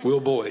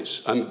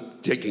 Wilbois, I'm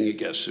taking a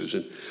guess,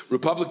 Susan.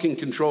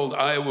 Republican-controlled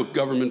Iowa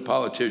government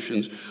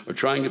politicians are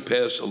trying to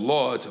pass a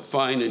law to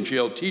fine and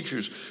jail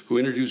teachers who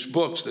introduce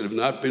books that have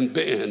not been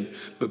banned,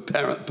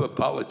 but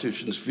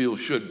politicians feel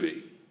should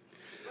be.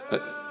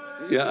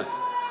 Yeah.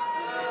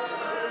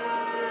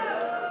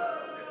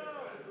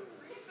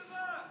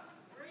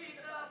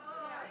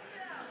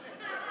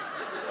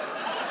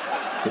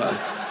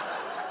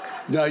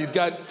 Now, you've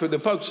got, for the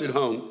folks at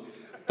home,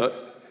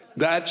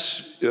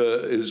 that's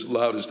as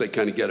loud as they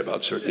kind of get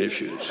about certain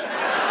issues.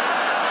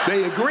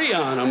 They agree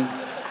on them.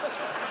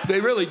 They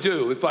really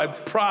do. If I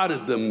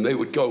prodded them, they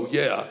would go,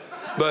 yeah.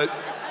 But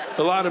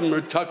a lot of them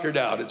are tuckered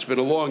out. It's been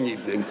a long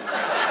evening.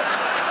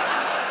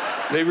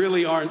 They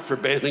really aren't for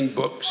banning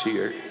books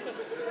here.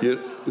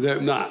 They're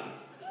not.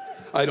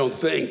 I don't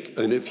think.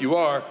 And if you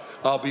are,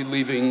 I'll be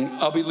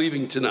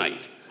leaving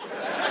tonight.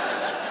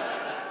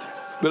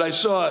 But I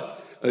saw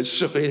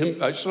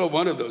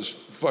one of those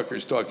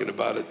fuckers talking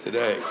about it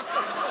today.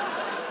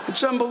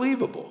 It's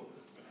unbelievable.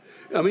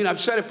 I mean,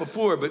 I've said it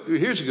before, but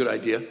here's a good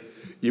idea.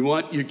 You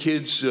want your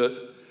kids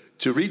to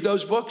read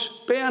those books?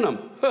 Ban them.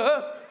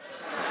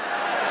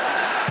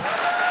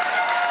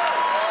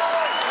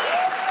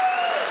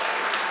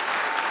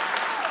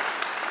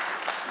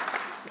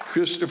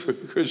 Chris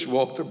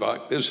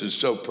Walterbach, this is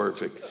so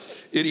perfect.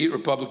 Idiot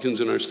Republicans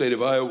in our state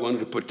of Iowa wanted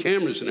to put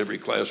cameras in every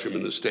classroom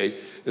in the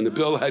state, and the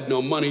bill had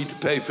no money to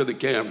pay for the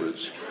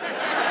cameras.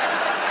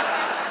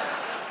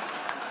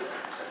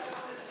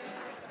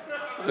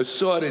 I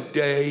saw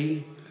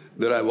today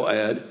that I will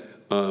add,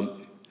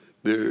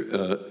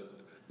 the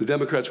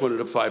Democrats wanted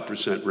a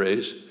 5%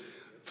 raise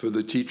for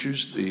the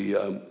teachers.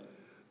 The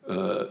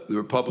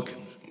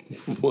Republicans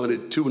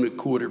wanted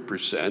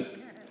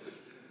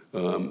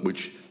 2.25%,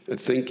 which I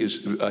think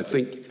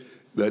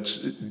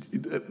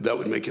that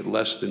would make it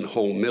less than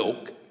whole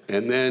milk.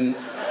 And then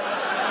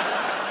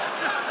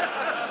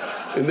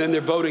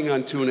they're voting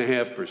on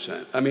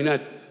 2.5%. I mean,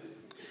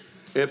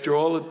 after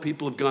all that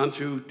people have gone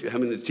through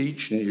having to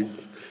teach, and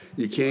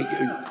you can't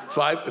get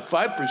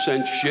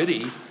 5%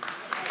 shitty.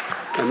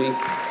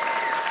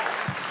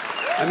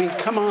 I mean,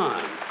 come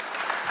on.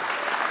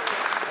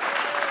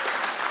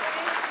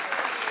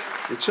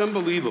 It's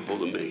unbelievable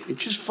to me.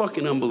 It's just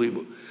fucking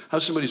unbelievable. How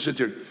somebody sit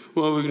there,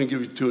 well, we're gonna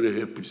give you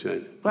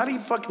 2.5%. How do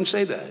you fucking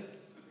say that?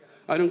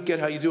 I don't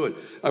get how you do it.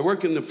 I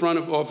work in the front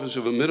office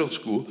of a middle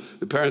school.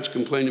 The parents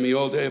complain to me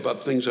all day about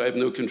things I have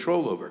no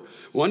control over.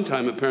 One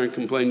time, a parent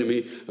complained to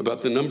me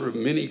about the number of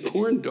mini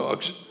corn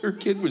dogs her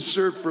kid was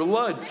served for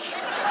lunch.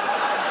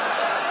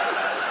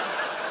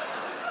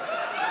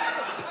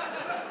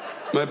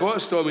 My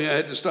boss told me I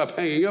had to stop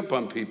hanging up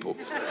on people.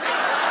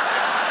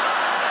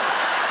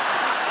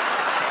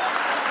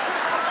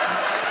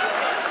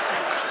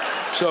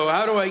 So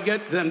how do I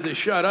get them to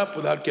shut up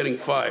without getting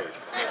fired?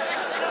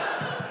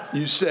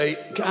 You say,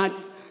 God,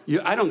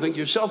 I don't think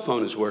your cell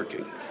phone is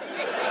working.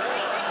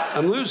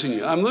 I'm losing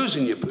you. I'm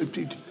losing you.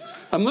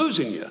 I'm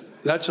losing you.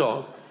 That's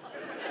all.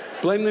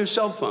 Blame their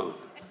cell phone.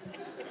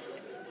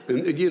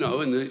 And you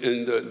know,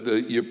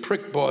 your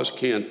prick boss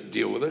can't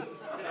deal with it.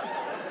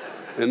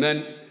 And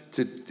then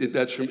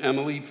that's from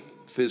Emily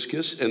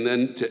Fiscus. And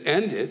then to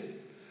end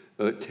it,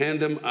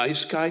 Tandem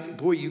Ice Guide.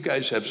 Boy, you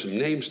guys have some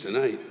names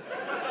tonight.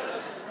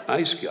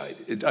 Ice Guide.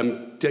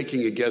 I'm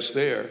taking a guess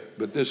there,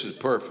 but this is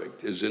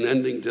perfect. Is an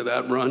ending to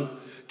that run.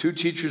 2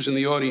 teachers in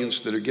the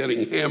audience that are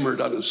getting hammered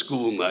on a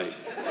school night.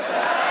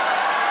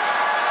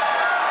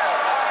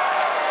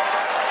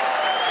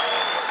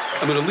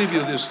 I'm going to leave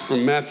you this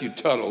from Matthew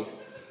Tuttle,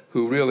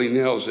 who really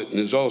nails it and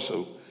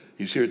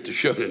he's here at the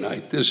show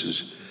tonight.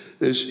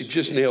 It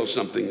just nails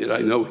something that I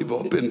know we've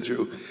all been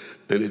through,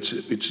 and it's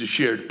a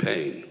shared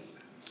pain.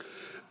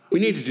 We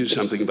need to do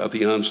something about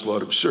the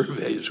onslaught of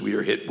surveys we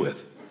are hit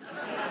with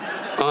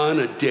on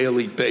a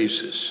daily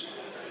basis.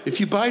 If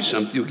you buy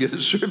something, you'll get a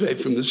survey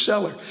from the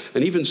seller,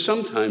 and even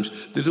sometimes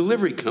the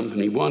delivery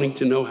company wanting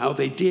to know how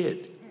they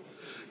did.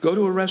 Go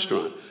to a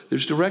restaurant,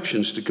 there's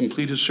directions to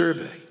complete a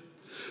survey.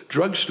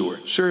 Drugstore,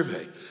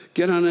 survey.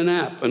 Get on an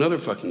app, another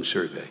fucking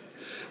survey.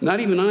 Not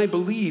even I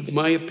believe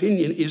my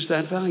opinion is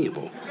that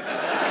valuable.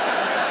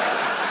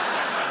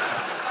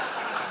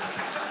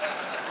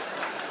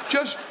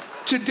 Just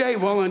today,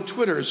 while on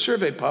Twitter, a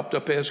survey popped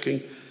up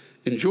asking,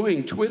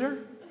 enjoying Twitter?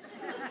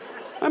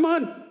 I'm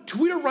on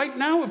Twitter right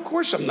now. Of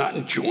course I'm not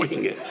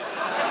enjoying it.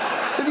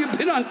 Have you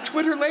been on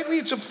Twitter lately?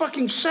 It's a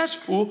fucking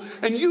cesspool,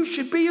 and you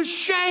should be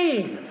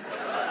ashamed.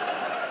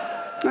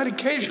 I'd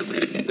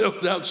occasionally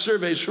filled out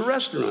surveys for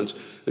restaurants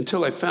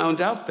until I found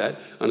out that,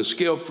 on a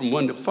scale from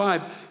 1 to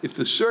 5, if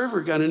the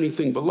server got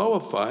anything below a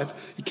 5,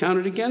 it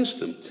counted against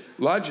them.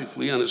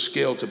 Logically, on a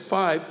scale to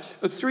 5,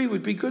 a 3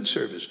 would be good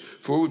service,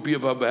 4 would be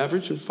above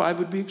average, and 5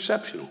 would be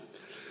exceptional.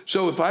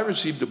 So if I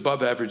received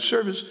above average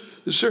service,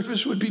 the server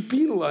would be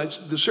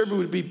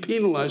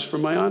penalized for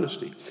my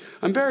honesty.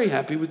 I'm very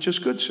happy with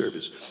just good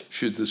service.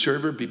 Should the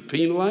server be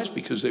penalized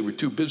because they were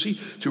too busy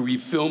to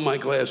refill my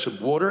glass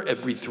of water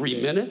every 3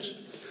 minutes?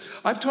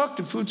 I've talked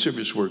to food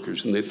service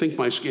workers, and they think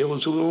my scale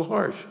is a little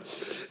harsh.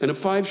 And a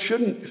 5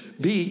 shouldn't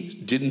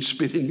be, didn't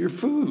spit in your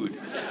food.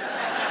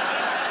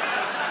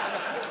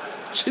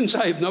 Since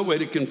I have no way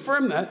to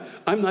confirm that,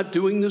 I'm not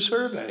doing the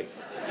survey.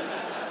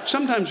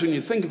 Sometimes when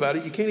you think about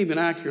it, you can't even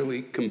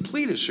accurately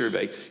complete a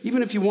survey,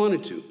 even if you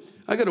wanted to.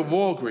 I go to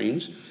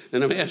Walgreens,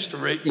 and I'm asked to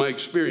rate my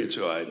experience.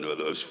 Oh, I know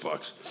those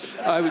fucks.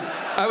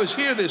 I was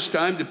here this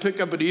time to pick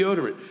up a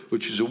deodorant,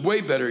 which is a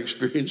way better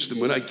experience than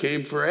when I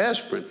came for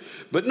aspirin,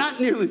 but not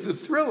nearly the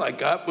thrill I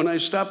got when I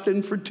stopped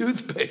in for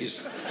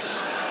toothpaste.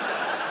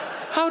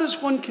 How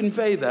does one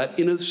convey that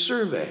in a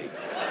survey?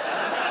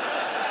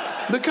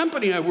 The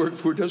company I work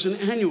for does an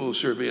annual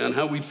survey on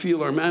how we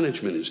feel our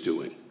management is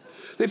doing.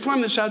 They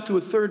farm this out to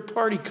a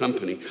third-party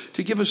company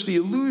to give us the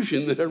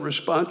illusion that our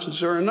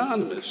responses are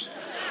anonymous.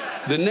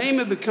 The name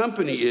of the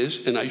company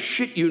is, and I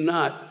shit you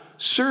not,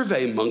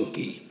 Survey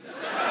Monkey.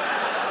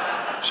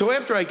 So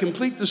after I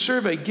complete the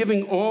survey,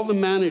 giving all the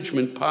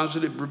management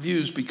positive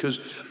reviews because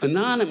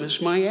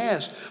anonymous my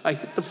ass, I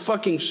hit the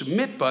fucking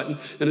submit button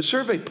and a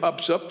survey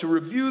pops up to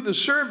review the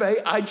survey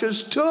I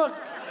just took.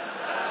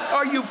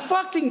 Are you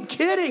fucking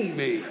kidding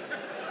me?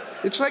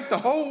 It's like the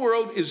whole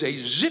world is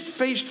a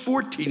zit-faced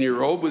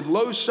 14-year-old with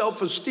low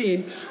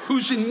self-esteem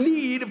who's in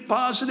need of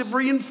positive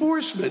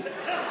reinforcement.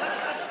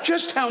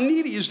 Just how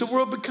needy has the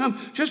world become?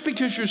 Just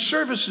because your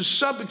service is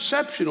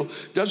sub-exceptional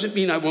doesn't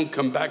mean I won't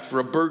come back for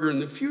a burger in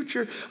the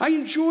future. I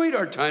enjoyed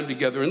our time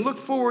together and look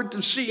forward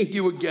to seeing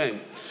you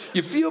again.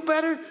 You feel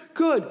better?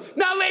 Good.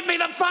 Now leave me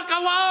the fuck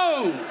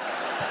alone!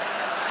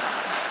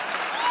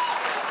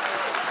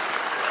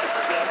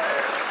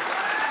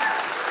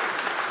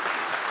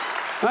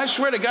 I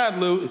swear to God,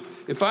 Lou,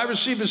 if I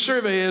receive a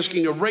survey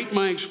asking to rate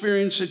my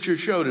experience at your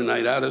show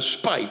tonight out of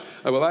spite,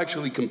 I will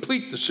actually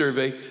complete the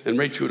survey and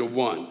rate you at a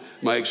 1.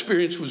 My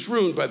experience was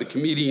ruined by the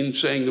comedian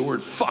saying the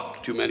word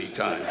fuck too many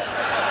times.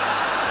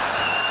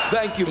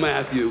 Thank you,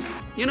 Matthew.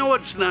 You know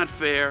what's not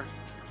fair?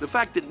 The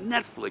fact that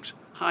Netflix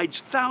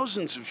hides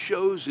thousands of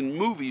shows and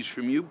movies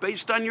from you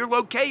based on your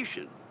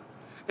location,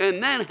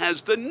 and then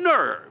has the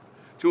nerve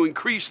to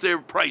increase their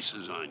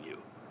prices on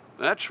you.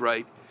 That's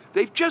right.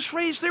 They've just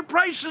raised their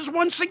prices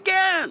once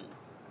again.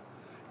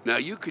 Now,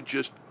 you could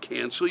just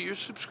cancel your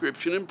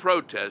subscription and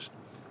protest,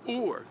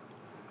 or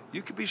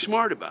you could be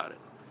smart about it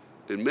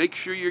and make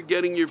sure you're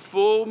getting your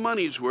full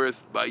money's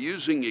worth by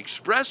using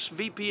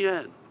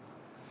ExpressVPN.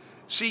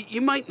 See,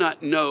 you might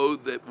not know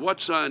that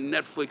what's on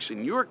Netflix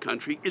in your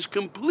country is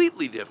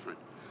completely different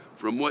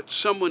from what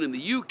someone in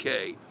the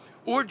UK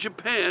or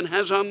Japan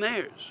has on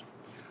theirs.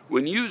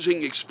 When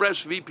using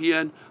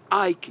ExpressVPN,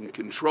 I can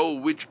control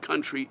which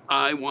country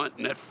I want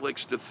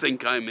Netflix to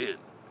think I'm in.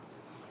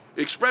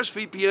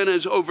 ExpressVPN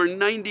has over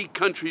 90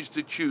 countries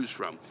to choose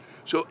from,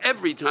 so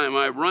every time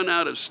I run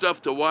out of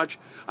stuff to watch,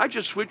 I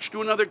just switch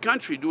to another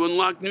country to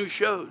unlock new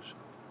shows.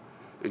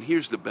 And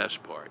here's the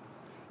best part.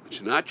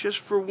 It's not just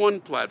for one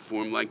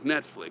platform like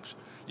Netflix.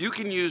 You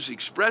can use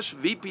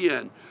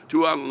ExpressVPN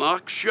to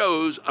unlock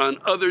shows on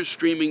other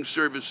streaming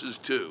services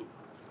too.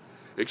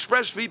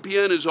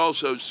 ExpressVPN is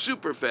also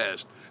super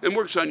fast and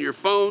works on your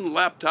phone,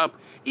 laptop,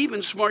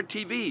 even smart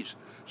TVs,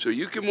 so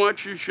you can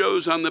watch your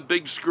shows on the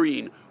big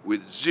screen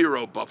with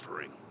zero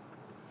buffering.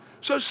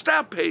 So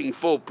stop paying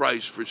full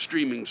price for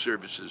streaming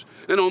services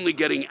and only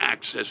getting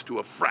access to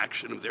a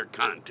fraction of their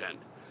content.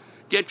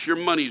 Get your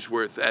money's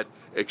worth at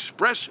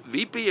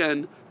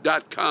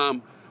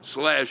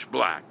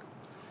expressvpn.com/black.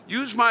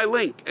 Use my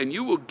link and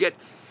you will get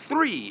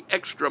 3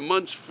 extra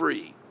months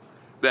free.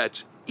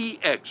 That's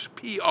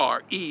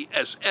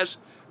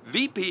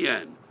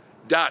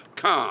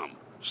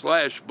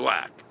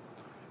expressvpn.com/black.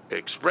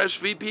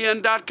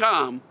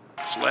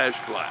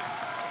 expressvpn.com/black.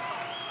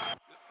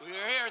 We're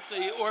here at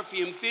the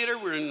Orpheum Theater.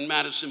 We're in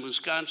Madison,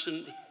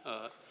 Wisconsin.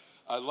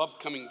 I love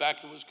coming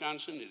back to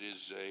Wisconsin. It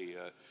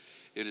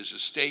is a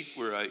state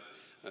where I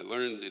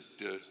learned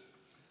that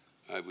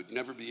I would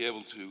never be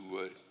able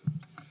to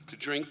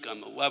drink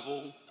on the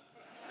level.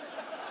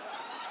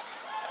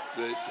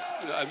 That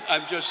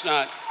I'm just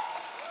not.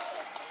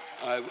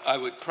 I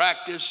would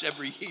practice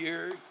every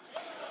year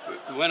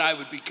when I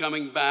would be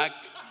coming back,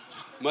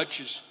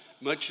 much as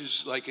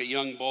like a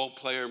young ball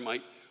player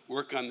might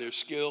work on their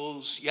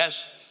skills.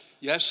 Yes,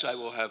 I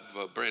will have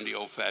brandy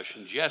old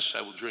fashions. Yes,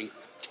 I will drink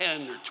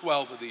 10 or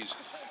 12 of these.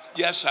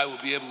 Yes, I will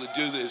be able to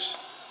do this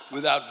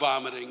without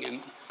vomiting.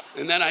 And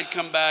then I'd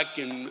come back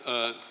and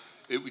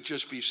it would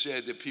just be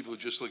said that people would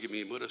just look at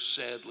me, what a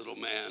sad little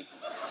man.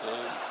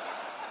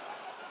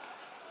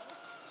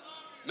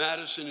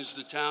 Madison is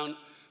the town.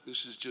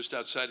 This is just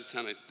outside of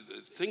town. I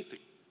think the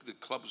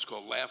club is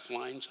called Laugh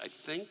Lines, I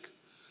think,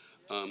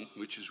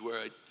 which is where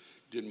I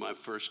did my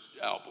first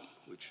album,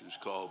 which was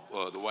called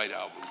The White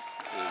Album.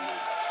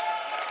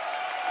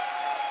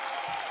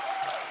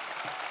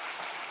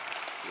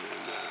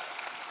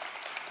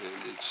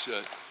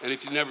 And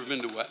if you've never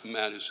been to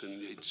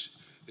Madison,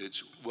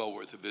 it's well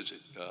worth a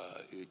visit.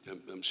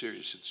 I'm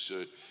serious.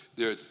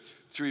 There are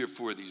 3 or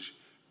 4 of these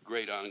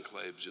great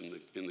enclaves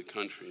in the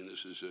country, and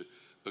this is a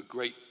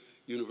great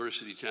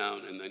university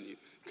town, and then you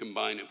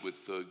combine it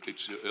with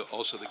it's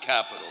also the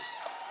capital.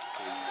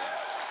 And,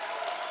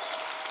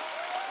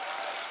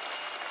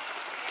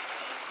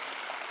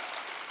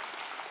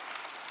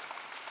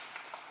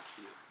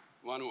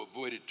 want to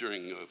avoid it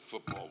during a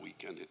football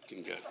weekend. It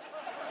can get.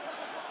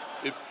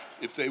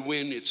 If they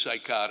win, it's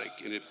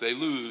psychotic, and if they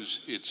lose,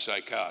 it's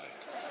psychotic.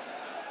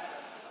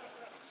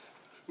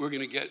 We're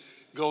going to get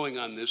going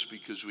on this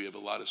because we have a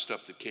lot of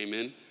stuff that came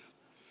in.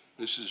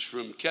 This is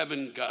from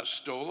Kevin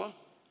Gostola.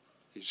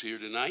 He's here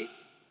tonight.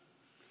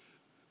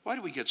 Why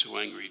do we get so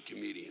angry at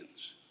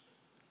comedians?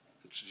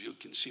 You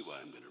can see why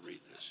I'm going to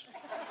read this.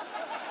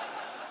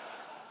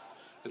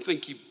 I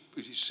think he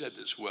said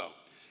this well.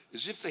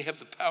 As if they have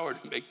the power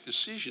to make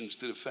decisions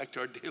that affect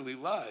our daily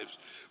lives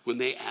when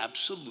they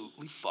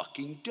absolutely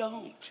fucking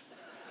don't.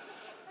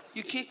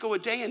 You can't go a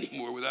day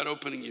anymore without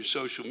opening your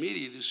social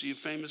media to see a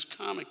famous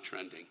comic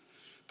trending.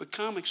 But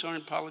comics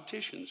aren't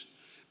politicians.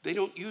 They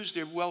don't use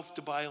their wealth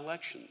to buy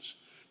elections.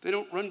 They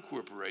don't run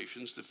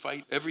corporations that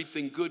fight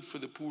everything good for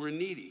the poor and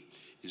needy.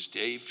 Is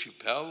Dave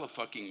Chappelle a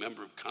fucking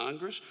member of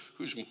Congress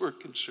who's more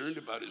concerned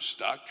about his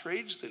stock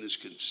trades than his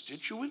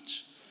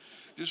constituents?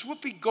 Does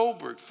Whoopi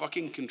Goldberg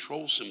fucking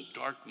control some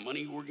dark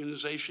money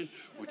organization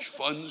which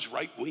funds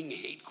right-wing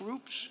hate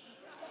groups?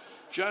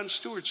 Jon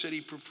Stewart said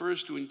he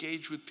prefers to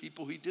engage with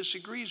people he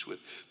disagrees with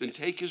than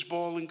take his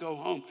ball and go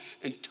home.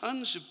 And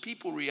tons of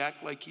people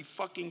react like he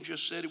fucking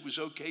just said it was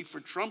okay for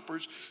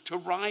Trumpers to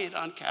riot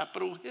on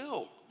Capitol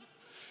Hill.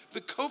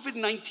 The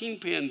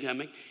COVID-19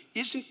 pandemic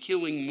isn't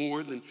killing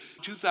more than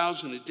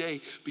 2,000 a day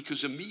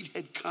because a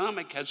meathead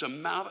comic has a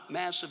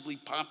massively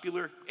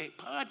popular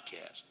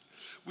podcast.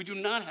 We do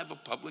not have a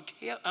public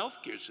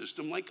healthcare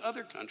system like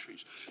other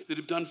countries that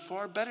have done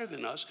far better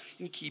than us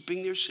in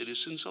keeping their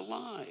citizens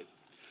alive.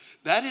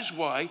 That is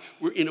why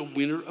we're in a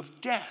winter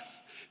of death.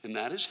 And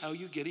that is how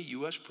you get a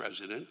US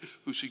president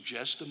who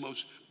suggests the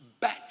most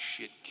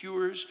batshit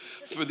cures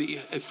for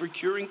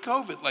curing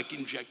COVID, like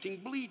injecting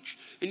bleach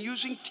and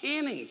using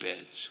tanning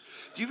beds.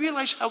 Do you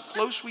realize how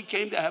close we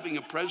came to having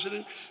a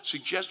president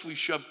suggest we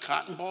shove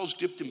cotton balls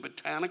dipped in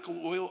botanical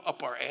oil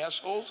up our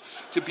assholes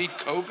to beat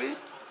COVID?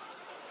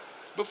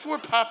 Before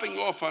popping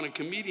off on a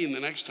comedian the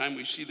next time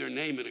we see their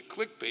name in a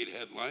clickbait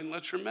headline,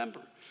 let's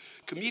remember,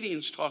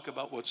 comedians talk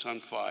about what's on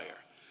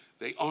fire.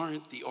 They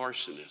aren't the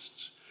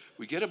arsonists.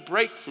 We get a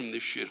break from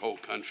this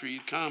shithole country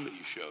at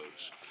comedy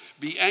shows.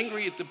 Be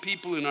angry at the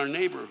people in our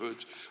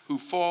neighborhoods who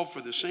fall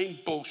for the same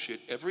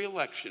bullshit every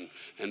election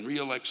and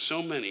re-elect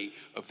so many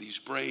of these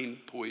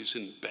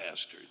brain-poisoned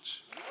bastards.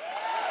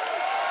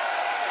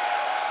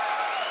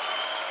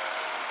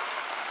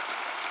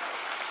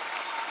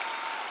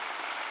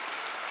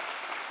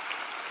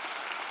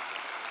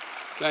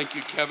 Thank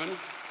you, Kevin.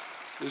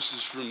 This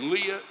is from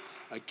Leah.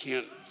 I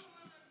can't.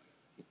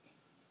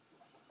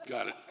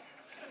 Got it.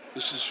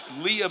 This is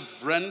Leah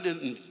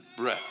Brendan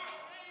Brett.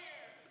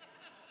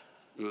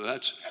 Well,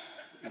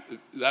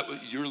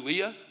 you're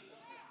Leah?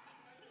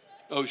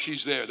 Oh,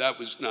 she's there. That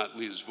was not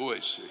Leah's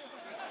voice.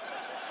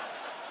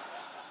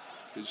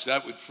 Because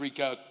that would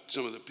freak out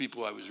some of the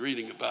people I was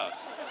reading about.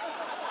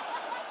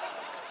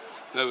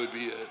 That would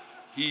be a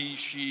he,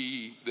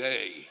 she,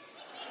 they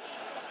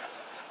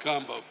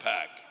combo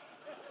pack.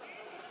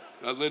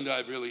 Linda, I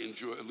really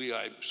enjoy,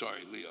 Leah.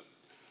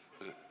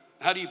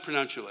 How do you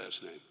pronounce your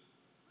last name?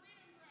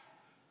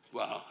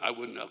 Well, I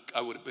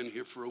would have been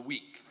here for a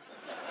week.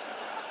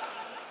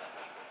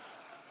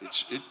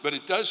 But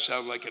it does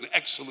sound like an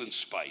excellent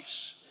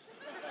spice.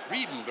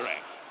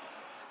 Friedenbrecht.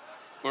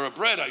 Or a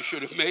bread I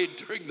should have made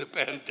during the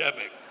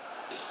pandemic.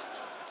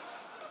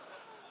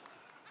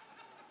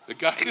 A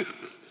guy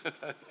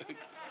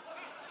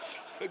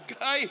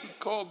who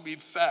called me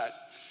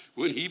fat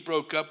when he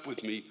broke up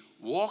with me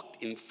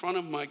walked in front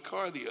of my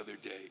car the other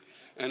day,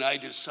 and I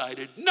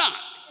decided not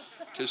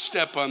to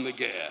step on the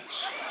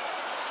gas.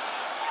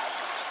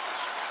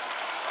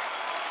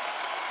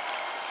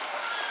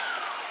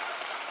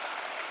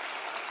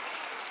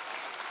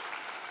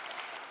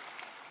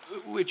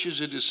 Which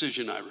is a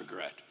decision I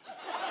regret.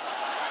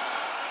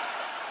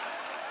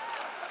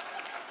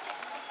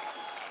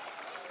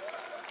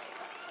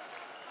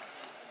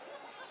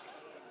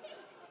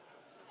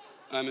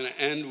 I'm going to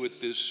end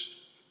with this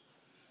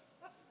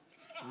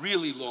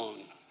really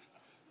long,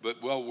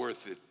 but well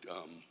worth it,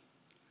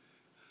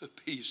 a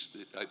piece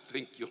that I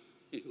think you'll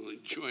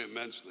enjoy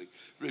immensely,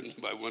 written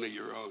by one of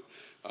your own.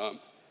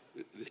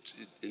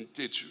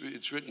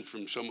 It's written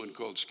from someone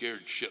called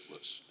Scared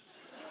Shitless.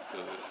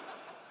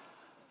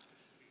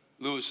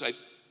 Louis, I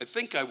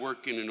think I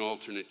work in an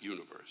alternate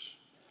universe.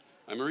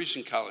 I'm a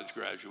recent college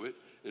graduate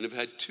and have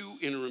had 2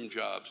 interim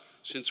jobs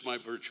since my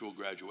virtual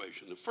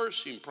graduation. The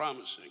first seemed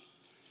promising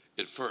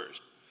at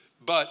first,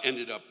 but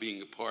ended up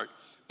being a part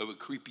of a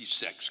creepy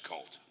sex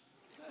cult.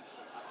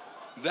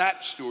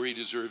 That story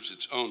deserves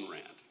its own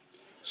rant,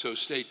 so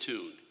stay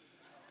tuned.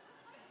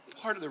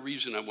 Part of the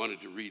reason I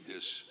wanted to read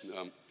this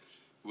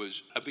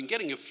was I've been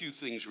getting a few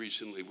things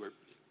recently where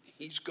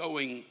he's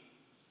going,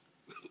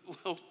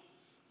 well,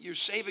 you're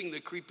saving the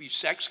creepy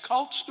sex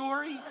cult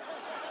story?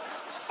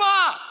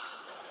 Fuck!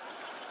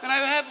 And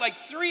I've had like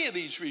 3 of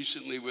these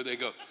recently where they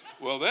go,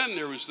 well, then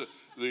there was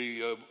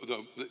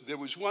there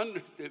was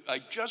one that I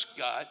just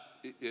got,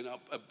 and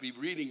I'll be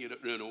reading it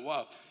in a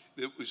while.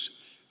 It was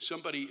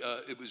somebody.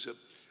 It was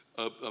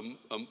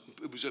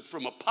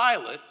from a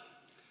pilot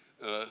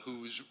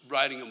who was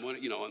riding on one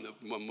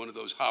of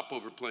those hop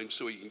over planes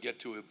so he can get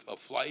to a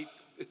flight,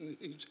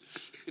 and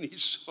he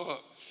saw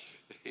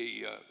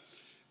a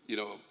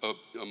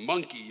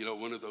monkey,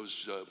 one of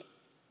those.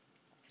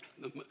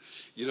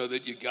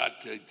 That you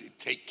got to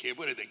take care.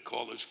 What do they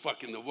call those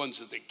the ones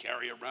that they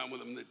carry around with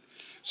them that's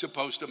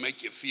supposed to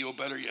make you feel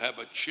better? You have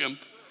a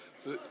chimp.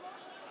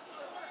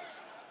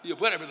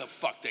 Whatever the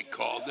fuck they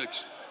call.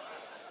 That's,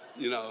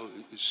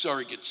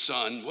 surrogate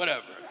son,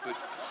 whatever.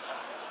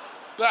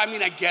 But I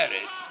mean, I get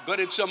it. But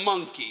it's a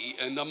monkey,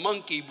 and the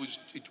monkey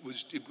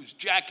was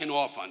jacking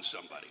off on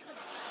somebody.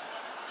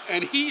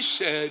 And he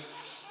said,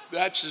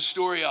 that's the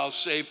story I'll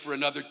save for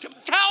another time.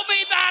 Tell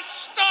me that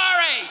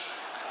story!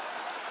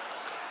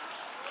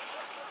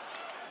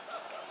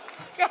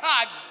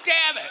 God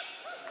damn it.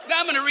 Now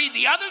I'm going to read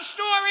the other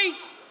story?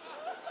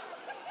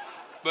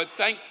 But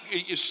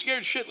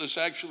Scared Shitless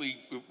actually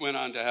went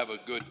on to have a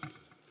good,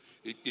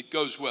 it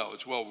goes well.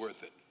 It's well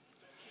worth it.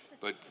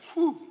 But,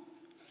 whew.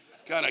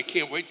 God, I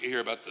can't wait to hear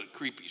about the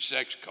creepy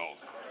sex cult.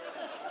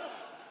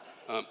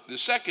 The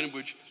second of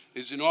which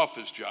is an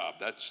office job.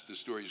 That's the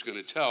story he's going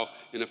to tell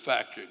in a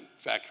factory.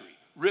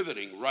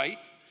 Riveting, right?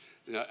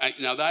 Now,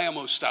 I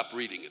almost stopped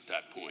reading at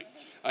that point.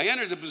 I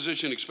entered the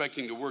position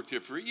expecting to work there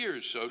for a year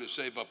or so to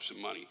save up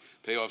some money,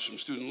 pay off some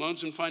student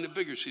loans, and find a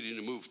bigger city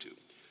to move to.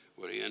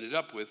 What I ended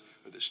up with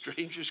are the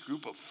strangest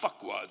group of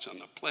fuckwads on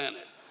the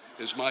planet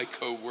as my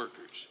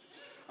co-workers.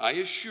 I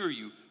assure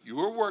you,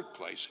 your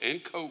workplace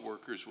and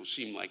co-workers will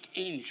seem like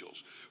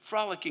angels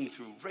frolicking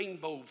through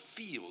rainbow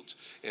fields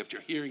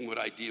after hearing what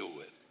I deal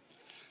with.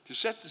 To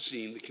set the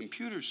scene, the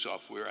computer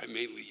software I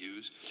mainly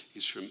use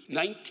is from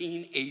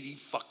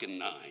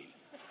 1989.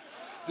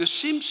 The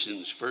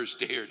Simpsons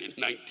first aired in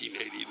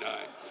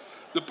 1989.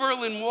 The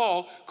Berlin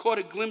Wall caught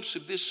a glimpse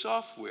of this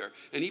software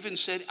and even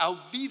said,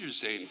 "Auf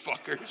Wiedersehen,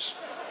 fuckers."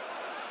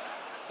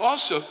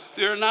 Also,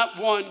 there are not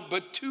one,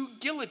 but 2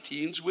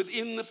 guillotines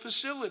within the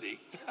facility.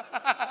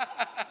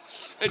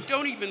 And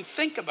don't even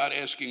think about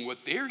asking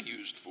what they're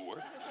used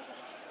for.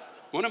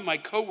 One of my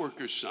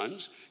coworkers'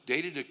 sons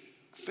dated a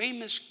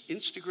famous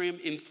Instagram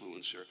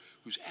influencer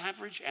whose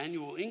average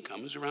annual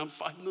income is around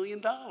 $5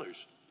 million.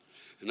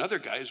 Another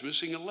guy is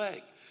missing a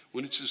leg.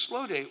 When it's a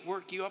slow day at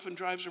work, he often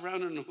drives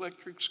around on an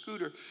electric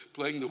scooter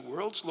playing the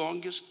world's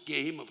longest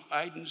game of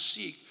hide and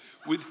seek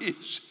with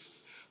his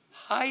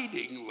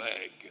hiding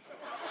leg.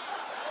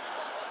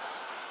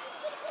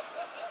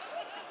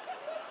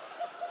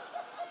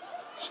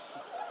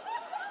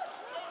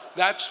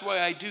 That's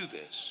why I do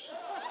this.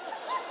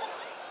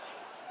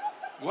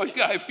 One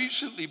guy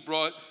recently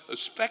brought a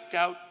specced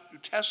out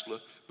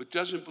Tesla, but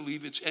doesn't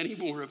believe it's any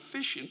more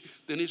efficient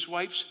than his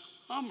wife's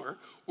Hummer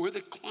or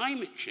that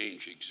climate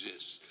change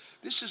exists.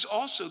 This is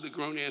also the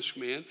grown-ass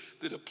man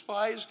that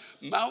applies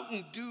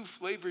Mountain Dew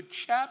flavored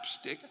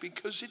chapstick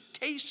because it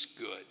tastes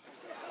good.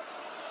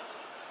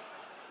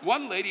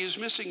 One lady is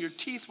missing her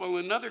teeth while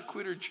another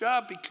quit her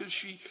job because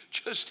she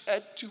just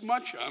had too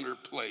much on her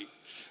plate.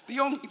 The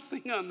only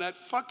thing on that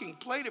fucking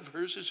plate of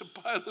hers is a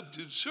pile of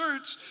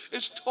desserts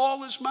as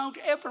tall as Mount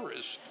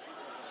Everest.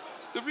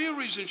 The real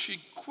reason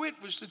she quit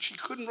was that she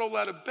couldn't roll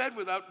out of bed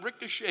without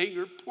ricocheting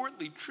her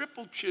portly,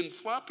 triple-chin,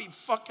 floppy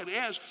fucking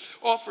ass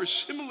off her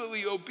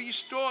similarly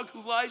obese dog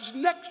who lies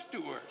next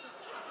to her.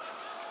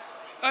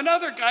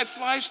 Another guy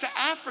flies to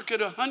Africa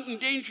to hunt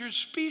endangered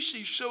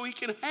species so he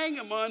can hang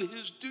them on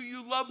his "Do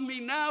you love me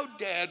now,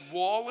 Dad"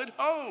 wall at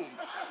home.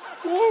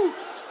 Woo,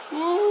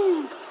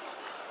 woo,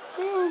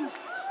 woo.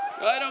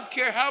 I don't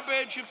care how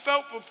bad you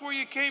felt before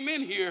you came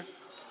in here.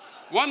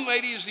 One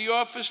lady is the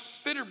office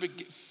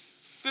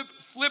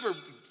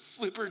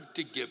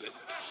flipper-to-gibbet,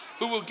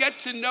 who will get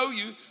to know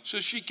you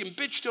so she can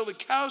bitch till the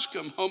cows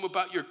come home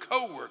about your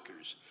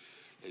coworkers.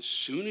 As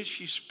soon as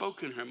she's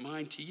spoken her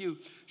mind to you,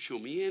 she'll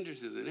meander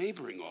to the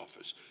neighboring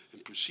office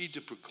and proceed to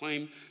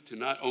proclaim to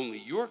not only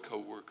your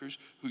coworkers,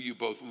 who you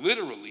both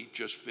literally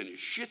just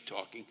finished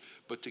shit-talking,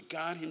 but to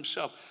God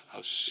himself,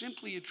 how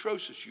simply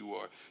atrocious you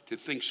are to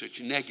think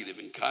such negative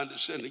and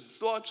condescending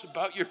thoughts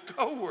about your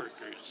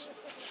coworkers.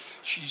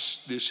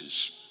 This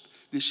is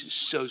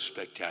so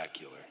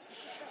spectacular.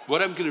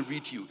 What I'm going to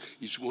read to you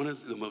is one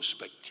of the most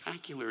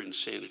spectacular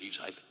insanities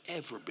I've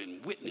ever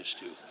been witness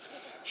to.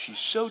 She's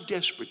so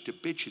desperate to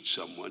bitch at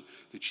someone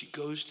that she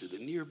goes to the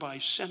nearby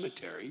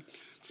cemetery,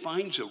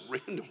 finds a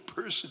random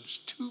person's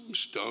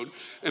tombstone,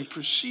 and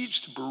proceeds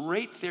to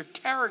berate their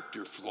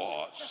character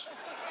flaws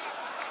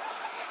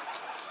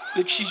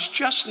that she's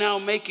just now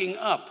making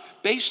up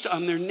based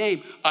on their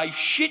name. I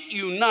shit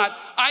you not,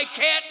 I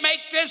can't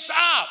make this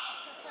up.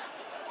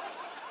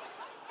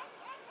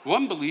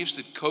 One believes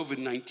that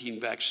COVID-19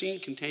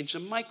 vaccine contains a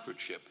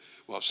microchip,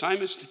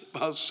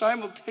 while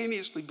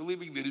simultaneously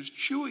believing that his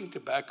chewing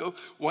tobacco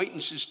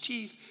whitens his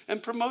teeth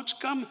and promotes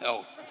gum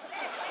health.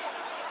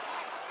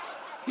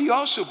 He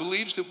also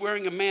believes that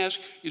wearing a mask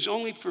is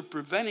only for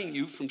preventing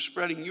you from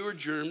spreading your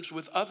germs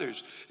with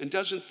others, and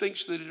doesn't think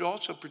that it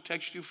also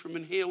protects you from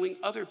inhaling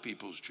other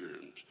people's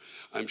germs.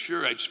 I'm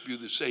sure I'd spew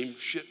the same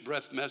shit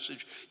breath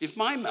message if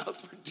my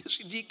mouth were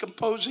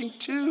decomposing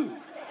too.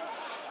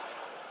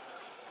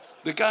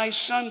 The guy's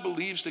son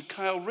believes that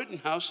Kyle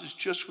Rittenhouse is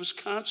just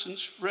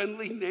Wisconsin's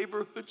friendly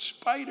neighborhood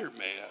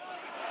Spider-Man.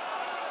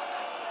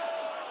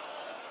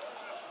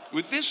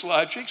 With this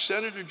logic,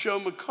 Senator Joe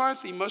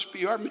McCarthy must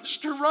be our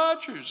Mr.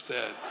 Rogers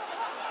then.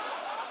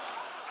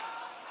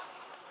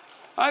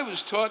 I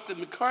was taught that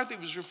McCarthy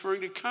was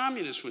referring to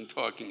communists when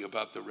talking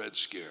about the Red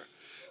Scare.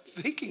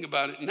 Thinking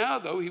about it now,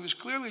 though, he was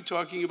clearly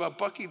talking about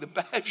Bucky the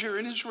Badger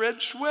in his red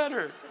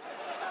sweater.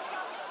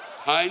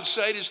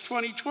 Hindsight is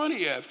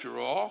 20/20 after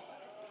all.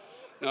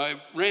 Now,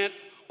 I rant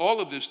all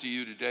of this to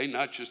you today,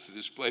 not just to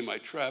display my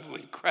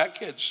traveling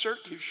crackhead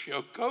circus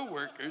show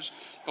coworkers,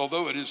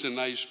 although it is a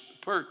nice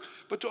perk,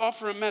 but to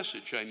offer a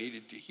message I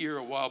needed to hear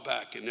a while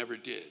back and never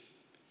did.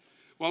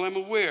 While I'm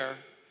aware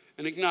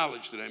and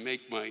acknowledge that I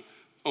make my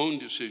own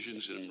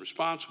decisions and am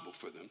responsible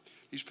for them,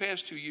 these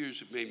past 2 years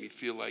have made me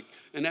feel like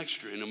an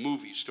extra in a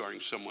movie starring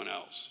someone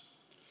else.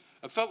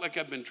 I felt like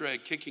I've been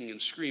dragged kicking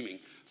and screaming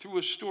through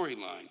a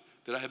storyline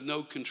that I have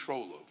no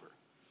control over.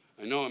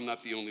 I know I'm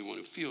not the only one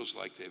who feels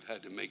like they've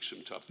had to make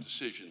some tough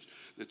decisions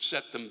that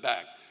set them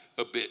back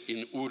a bit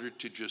in order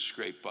to just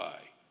scrape by.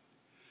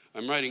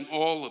 I'm writing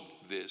all of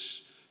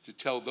this to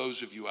tell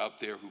those of you out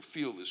there who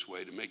feel this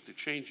way to make the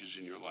changes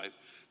in your life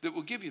that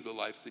will give you the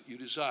life that you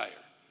desire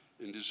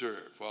and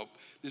deserve. Well,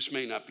 this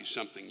may not be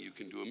something you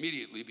can do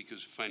immediately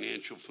because of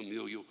financial,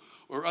 familial,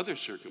 or other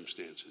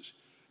circumstances.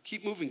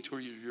 Keep moving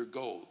toward your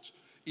goals,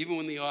 even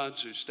when the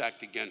odds are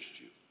stacked against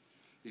you.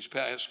 These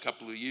past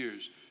couple of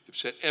years have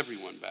set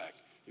everyone back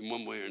in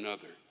one way or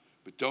another,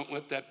 but don't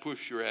let that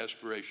push your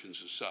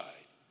aspirations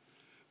aside.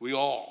 We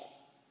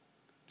all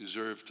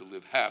deserve to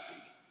live happy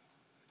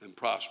and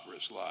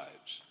prosperous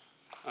lives.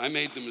 I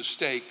made the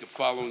mistake of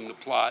following the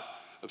plot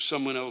of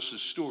someone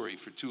else's story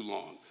for too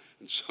long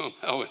and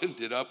somehow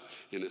ended up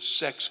in a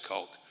sex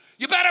cult.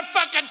 You better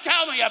fucking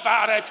tell me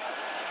about it!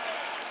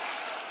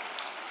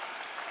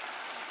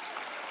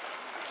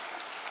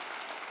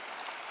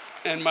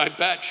 And my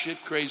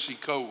batshit crazy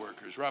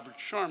coworkers. Robert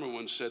Sharma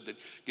once said that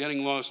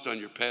getting lost on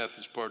your path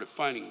is part of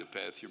finding the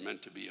path you're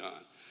meant to be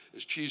on.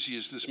 As cheesy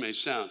as this may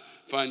sound,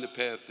 find the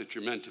path that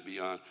you're meant to be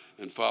on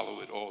and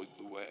follow it all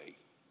the way.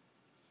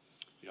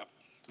 Yep,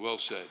 well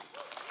said.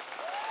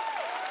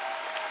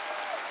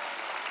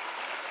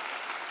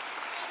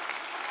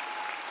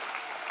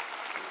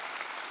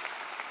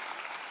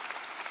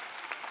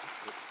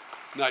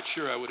 Not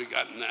sure I would have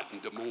gotten that in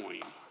Des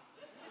Moines.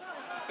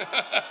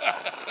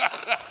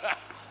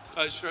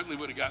 I certainly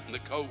would have gotten the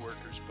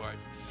co-workers part.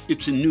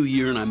 It's a new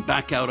year and I'm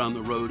back out on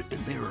the road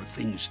and there are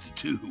things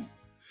to do.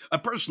 I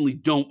personally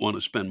don't want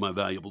to spend my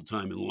valuable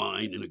time in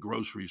line in a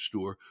grocery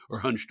store or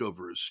hunched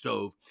over a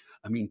stove.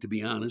 I mean, to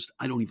be honest,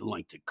 I don't even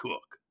like to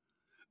cook.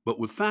 But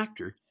with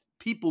Factor,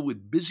 people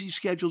with busy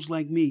schedules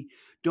like me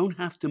don't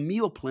have to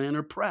meal plan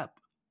or prep.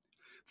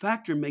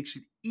 Factor makes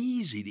it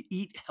easy to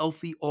eat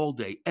healthy all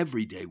day,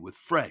 every day with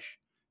fresh,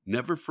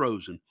 never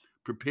frozen,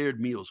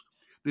 prepared meals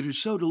that are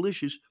so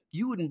delicious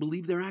you wouldn't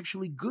believe they're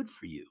actually good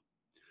for you.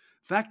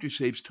 Factor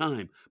saves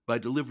time by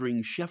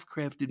delivering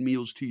chef-crafted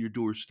meals to your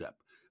doorstep,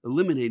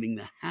 eliminating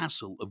the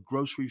hassle of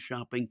grocery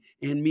shopping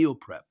and meal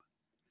prep.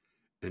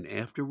 And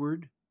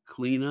afterward,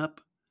 clean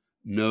up,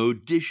 no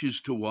dishes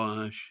to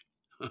wash.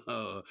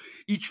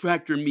 Each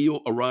Factor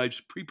meal arrives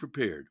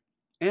pre-prepared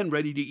and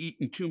ready to eat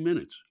in 2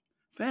 minutes,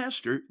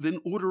 faster than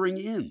ordering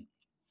in.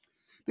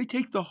 They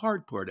take the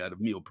hard part out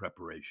of meal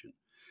preparation.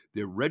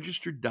 Their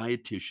registered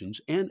dietitians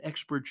and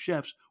expert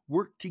chefs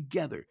work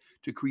together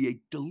to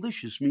create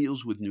delicious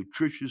meals with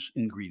nutritious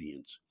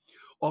ingredients,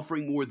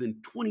 offering more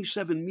than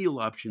 27 meal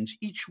options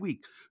each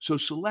week, so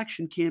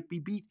selection can't be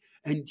beat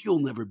and you'll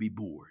never be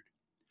bored.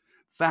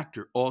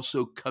 Factor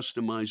also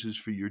customizes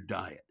for your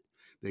diet.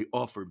 They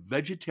offer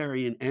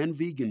vegetarian and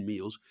vegan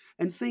meals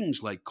and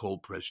things like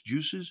cold-pressed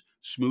juices,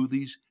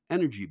 smoothies,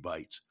 energy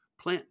bites,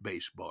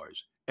 plant-based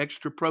bars,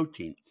 extra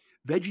protein,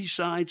 veggie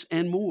sides,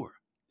 and more.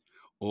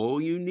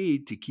 All you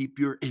need to keep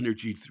your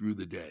energy through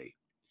the day.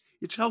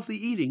 It's healthy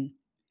eating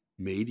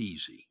made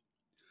easy.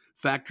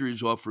 Factor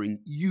is offering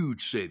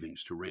huge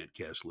savings to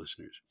Rantcast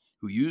listeners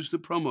who use the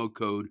promo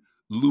code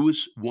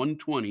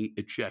Lewis120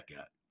 at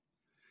checkout.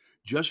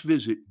 Just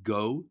visit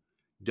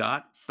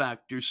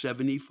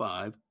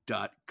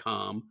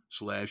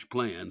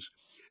go.factor75.com/plans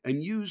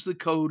and use the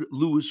code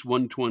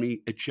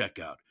Lewis120 at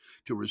checkout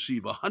to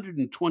receive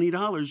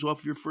 $120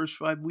 off your first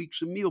 5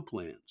 weeks of meal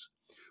plans.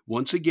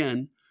 Once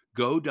again,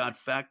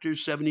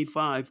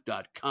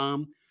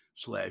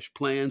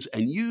 go.factor75.com/plans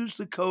and use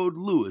the code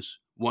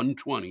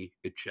Lewis120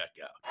 at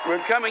checkout.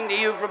 We're coming to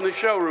you from the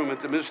showroom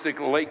at the Mystic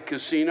Lake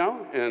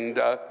Casino, and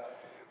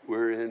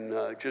we're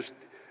in just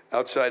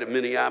outside of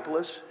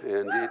Minneapolis,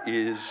 and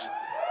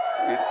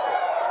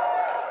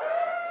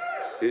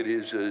it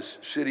is a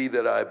city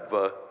that I've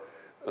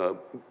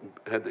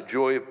had the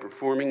joy of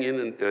performing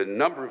in a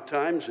number of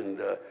times,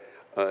 and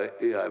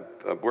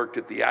I've worked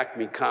at the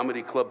Acme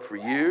Comedy Club for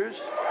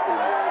years,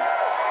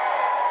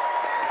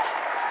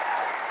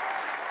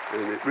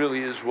 and it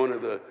really is one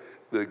of the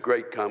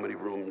great comedy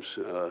rooms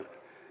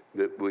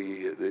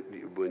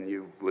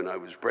when I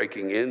was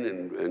breaking in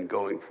and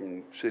going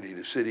from city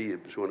to city.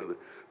 It was one of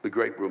the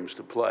great rooms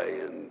to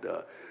play, and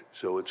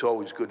so it's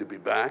always good to be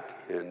back,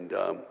 and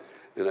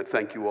I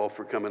thank you all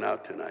for coming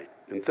out tonight,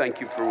 and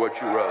thank you for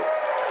what you wrote.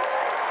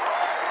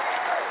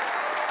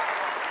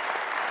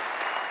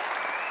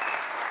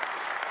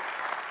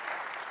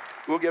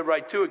 We'll get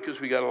right to it because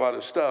we got a lot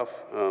of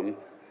stuff.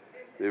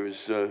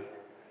 This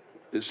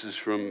is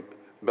from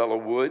Bella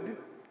Wood.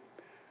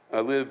 I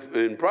live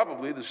in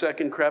probably the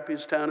second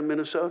crappiest town in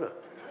Minnesota,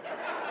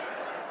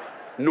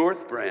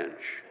 North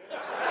Branch.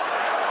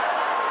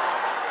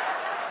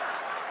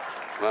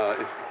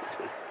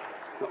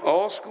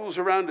 All schools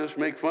around us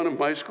make fun of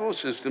my school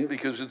system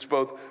because it's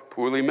both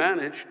poorly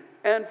managed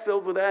and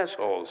filled with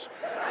assholes.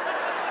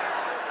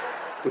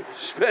 We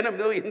spent $1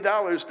 million to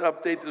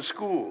update the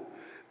school.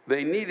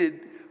 They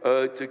needed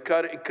to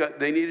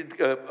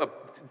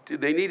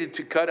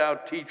cut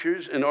out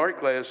teachers and art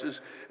classes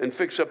and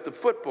fix up the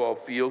football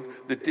field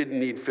that didn't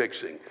need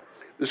fixing.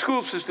 The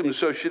school system is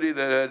so shitty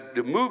that I had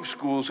to move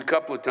schools a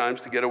couple of times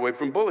to get away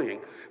from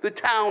bullying. The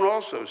town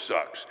also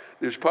sucks.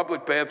 There's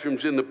public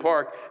bathrooms in the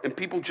park, and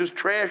people just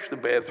trash the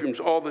bathrooms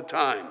all the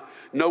time.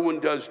 No one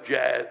does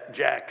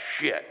jack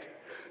shit.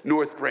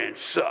 North Branch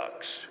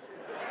sucks.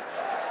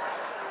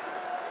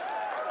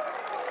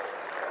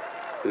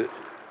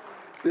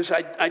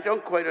 I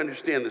don't quite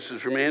understand. This is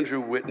from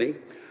Andrew Whitney.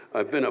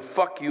 I've been a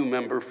fuck you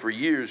member for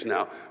years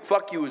now.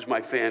 Fuck you is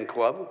my fan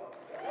club.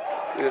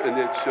 And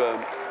it's,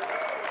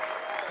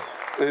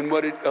 and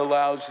what it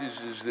allows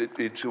is that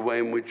it's a way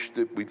in which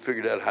we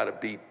figured out how to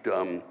beat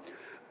the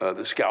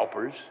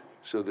scalpers,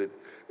 so that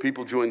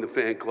people join the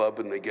fan club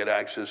and they get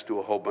access to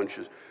a whole bunch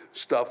of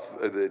stuff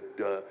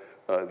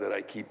that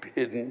I keep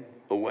hidden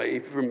away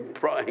from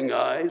prying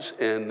eyes,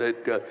 and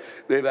that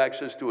they have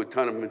access to a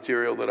ton of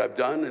material that I've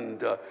done,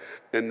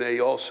 and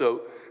they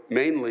also,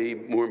 mainly,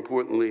 more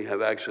importantly,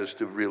 have access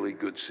to really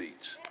good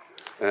seats,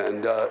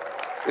 and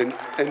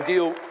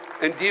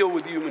deal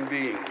with human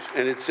beings.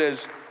 And it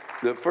says,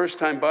 the first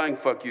time buying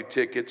fuck you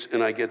tickets,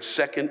 and I get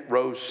second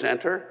row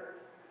center,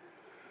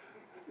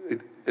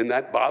 and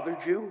that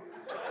bothered you?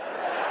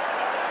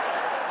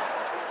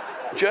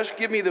 Just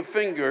give me the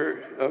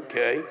finger,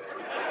 okay.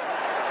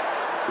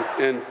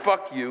 And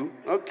fuck you.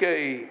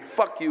 Okay,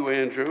 fuck you,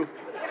 Andrew.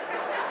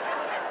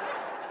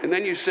 And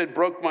then you said,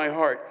 broke my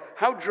heart.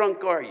 How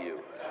drunk are you?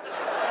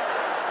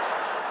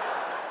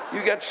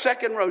 You got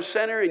second row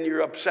center and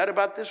you're upset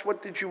about this?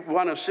 What, did you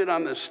want to sit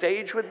on the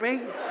stage with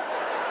me?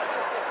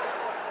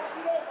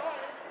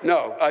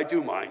 No, I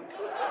do mind.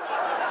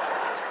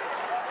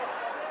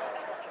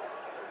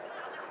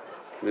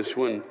 This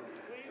one,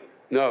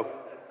 no.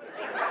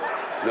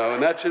 No,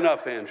 and that's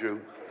enough, Andrew.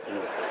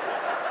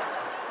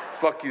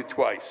 Fuck you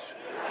twice.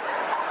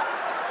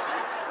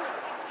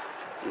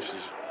 This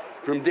is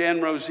from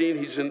Dan Rosine.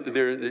 He's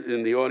there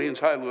in the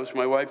audience. Hi, Louis.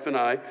 My wife and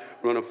I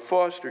run a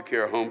foster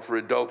care home for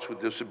adults with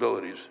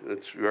disabilities.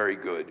 That's very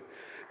good.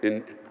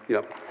 And,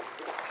 yep.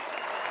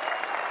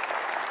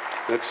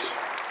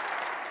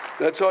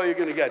 That's all you're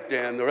going to get,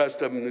 Dan. The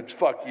rest of them, it's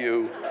fuck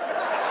you.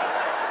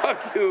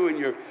 Fuck you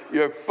and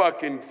your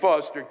fucking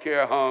foster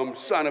care home,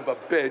 son of a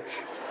bitch.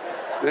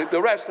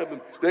 The rest of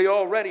them, they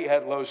already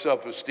had low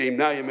self-esteem.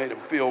 Now you made them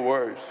feel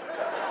worse.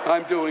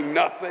 I'm doing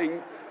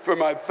nothing for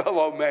my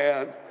fellow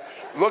man.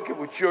 Look at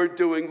what you're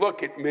doing.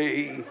 Look at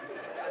me.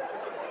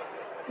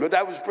 But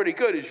that was pretty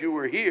good. As you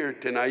were here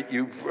tonight,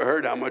 you've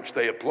heard how much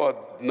they applaud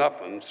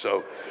nothing.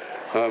 So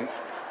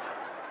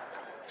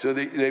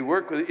they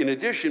work with, in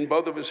addition,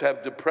 both of us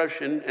have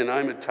depression, and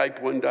I'm a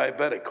type 1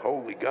 diabetic.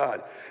 Holy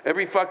God.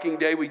 Every fucking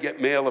day we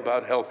get mail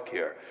about health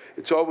care.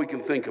 It's all we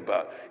can think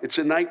about. It's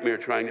a nightmare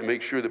trying to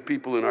make sure that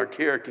people in our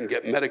care can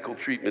get medical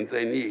treatment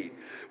they need.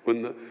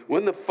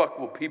 When the fuck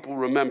will people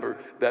remember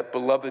that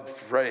beloved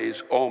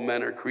phrase, all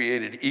men are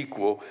created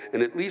equal,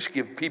 and at least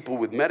give people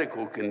with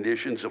medical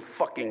conditions a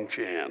fucking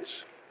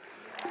chance?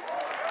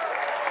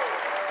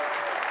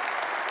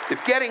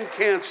 If getting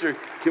cancer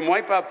can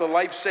wipe out the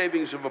life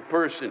savings of a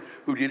person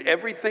who did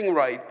everything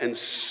right and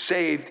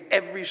saved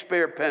every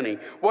spare penny,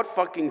 what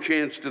fucking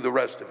chance do the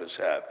rest of us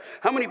have?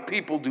 How many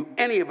people do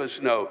any of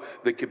us know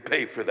that could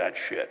pay for that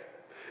shit?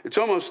 It's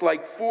almost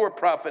like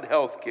for-profit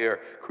health care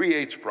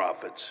creates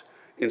profits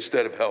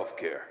instead of health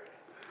care.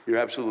 You're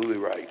absolutely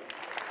right.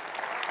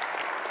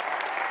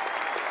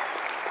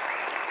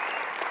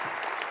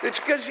 It's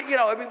because,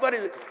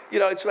 everybody,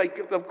 it's like,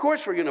 of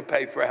course we're going to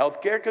pay for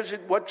health care because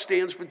what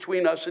stands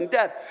between us and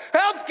death?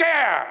 Health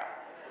care!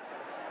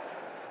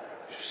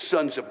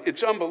 Sons of,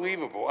 it's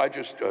unbelievable. I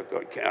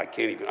can't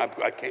even, I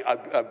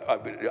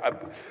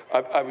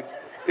would,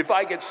 if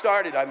I get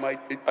started, I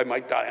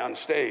might die on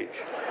stage.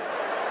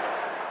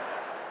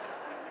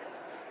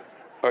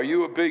 Are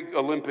you a big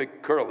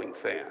Olympic curling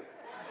fan?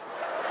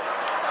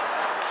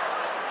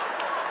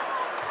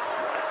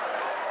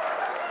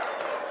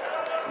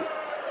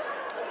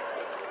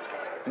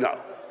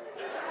 No.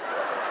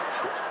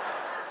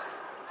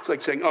 It's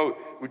like saying, oh,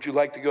 would you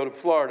like to go to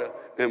Florida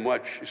and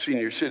watch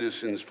senior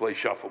citizens play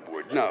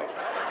shuffleboard? No.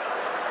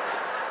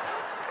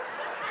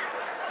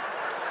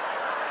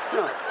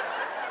 No.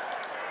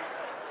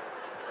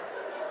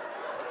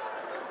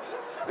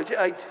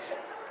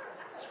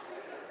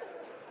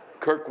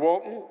 Kirk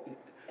Walton?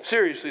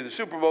 Seriously, the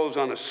Super Bowl is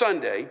on a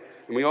Sunday,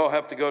 and we all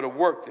have to go to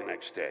work the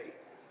next day.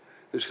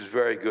 This is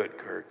very good,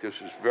 Kirk.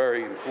 This is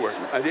very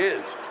important. It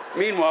is.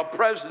 Meanwhile,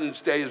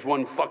 President's Day is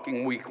one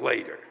fucking week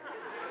later.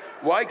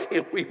 Why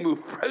can't we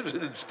move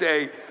President's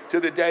Day to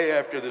the day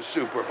after the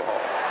Super Bowl?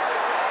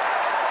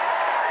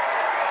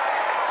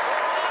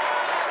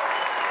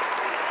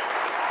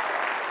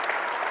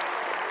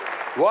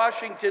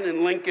 Washington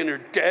and Lincoln are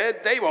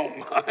dead. They won't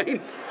mind.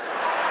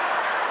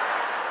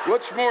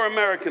 What's more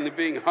American than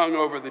being hung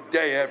over the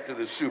day after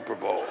the Super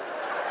Bowl?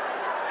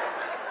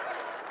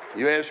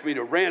 You asked me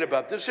to rant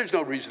about this. There's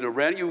no reason to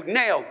rant. You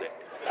nailed it.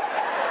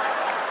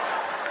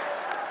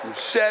 You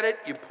said it.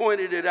 You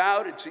pointed it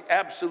out. It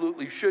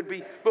absolutely should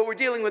be. But we're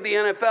dealing with the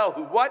NFL,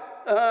 who what?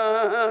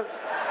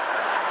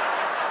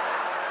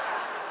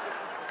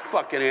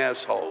 Fucking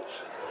assholes.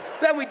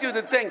 Then we do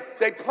the thing.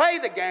 They play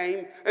the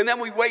game, and then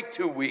we wait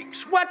 2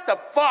 weeks. What the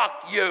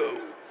fuck,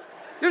 you?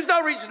 There's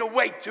no reason to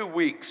wait 2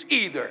 weeks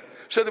either,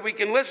 so that we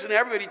can listen to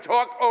everybody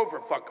talk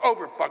over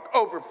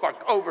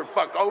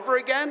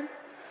again.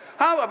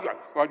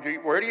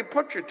 Where do you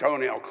put your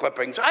toenail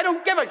clippings? I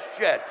don't give a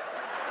shit.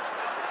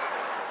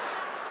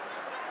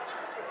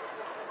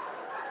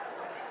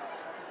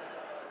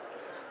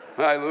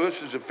 Hi,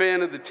 Lewis is a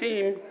fan of the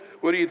team.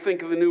 What do you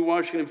think of the new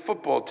Washington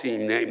football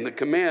team name, the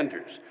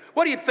Commanders?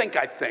 What do you think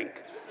I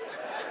think?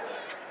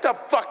 The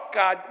fuck,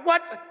 God?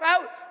 What?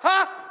 How?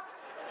 Huh?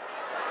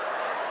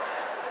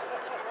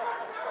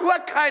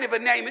 What kind of a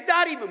name?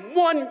 Not even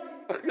one,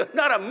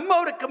 not a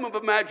modicum of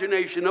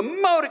imagination, a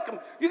modicum.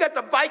 You got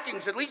the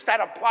Vikings, at least that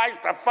applies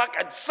to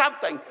fucking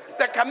something.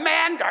 The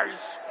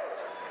Commanders.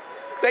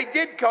 They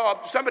did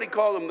somebody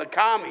called them the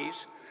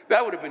Commies.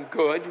 That would have been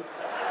good.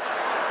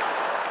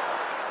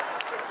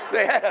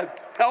 They had a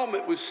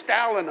helmet with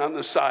Stalin on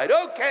the side.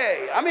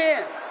 Okay, I'm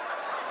in.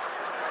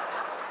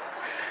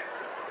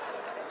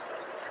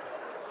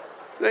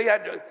 We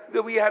had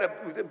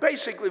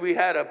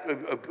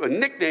a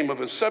nickname of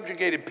a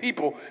subjugated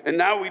people, and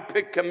now we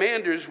pick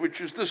Commanders,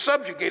 which is the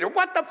subjugator.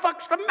 What the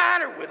fuck's the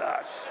matter with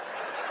us?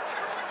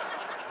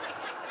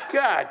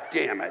 God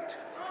damn it.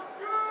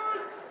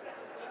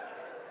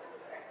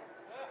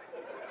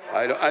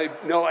 I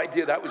have no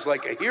idea. That was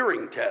like a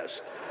hearing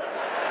test.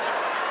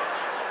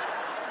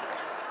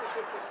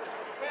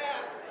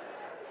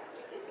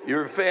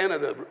 You're a fan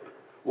of the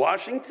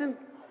Washington?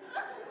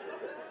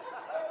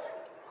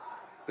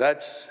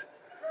 That's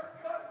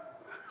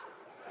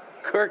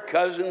Kirk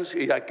Cousins.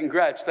 Yeah,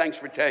 congrats. Thanks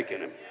for taking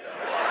him.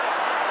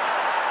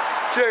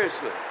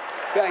 Seriously.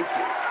 Thank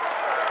you.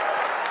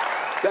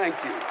 Thank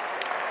you.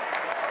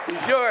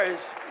 He's yours.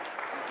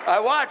 I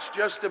watch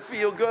just to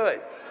feel good.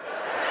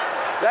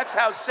 That's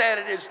how sad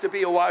it is to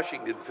be a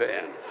Washington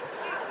fan.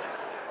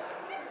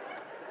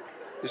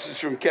 This is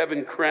from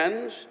Kevin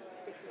Krenz.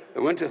 I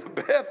went to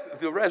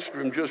the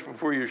restroom just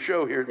before your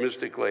show here at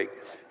Mystic Lake.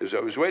 As I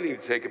was waiting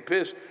to take a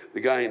piss, the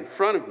guy in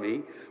front of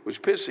me was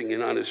pissing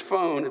in on his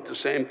phone at the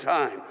same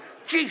time.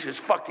 Jesus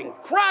fucking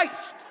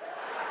Christ!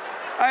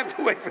 I have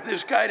to wait for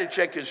this guy to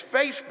check his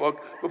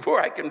Facebook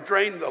before I can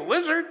drain the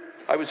lizard.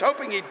 I was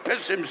hoping he'd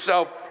piss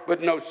himself, but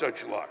no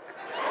such luck.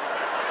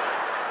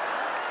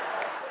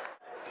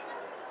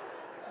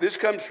 This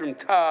comes from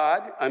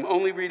Todd. I'm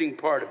only reading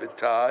part of it,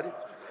 Todd.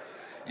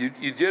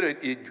 You did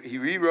it. He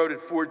rewrote it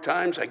 4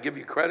 times. I give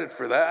you credit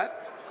for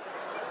that.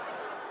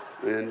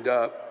 And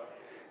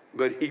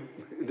but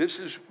this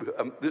is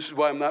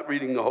why I'm not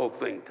reading the whole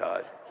thing,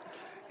 Todd.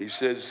 He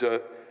says,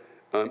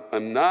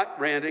 I'm not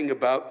ranting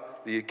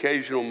about the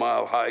occasional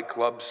mile-high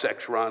club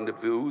sex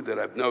rendezvous that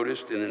I've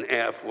noticed in an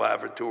aft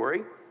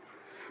lavatory,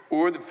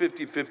 or the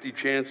 50-50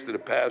 chance that a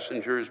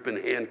passenger has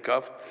been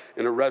handcuffed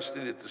and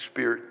arrested at the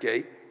Spirit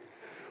Gate,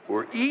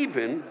 or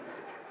even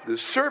the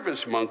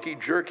service monkey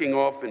jerking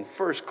off in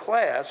first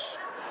class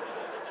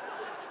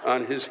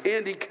on his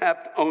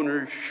handicapped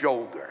owner's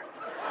shoulder.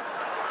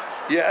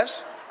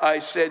 Yes, I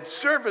said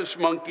service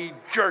monkey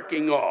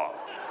jerking off.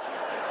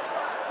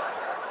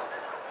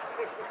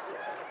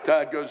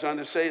 Todd goes on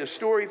to say, a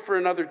story for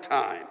another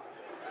time.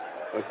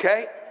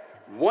 Okay?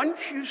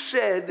 Once you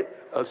said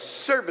a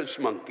service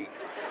monkey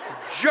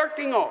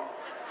jerking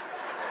off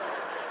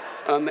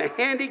on the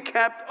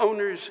handicapped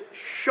owner's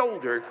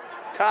shoulder,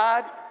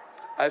 Todd,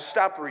 I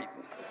stopped reading.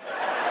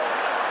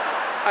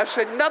 I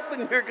said,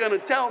 nothing you're going to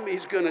tell me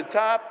is going to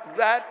top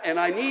that, and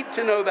I need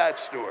to know that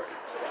story.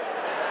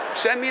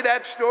 Send me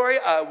that story,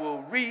 I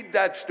will read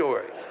that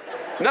story.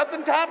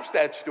 Nothing tops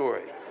that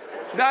story.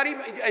 Not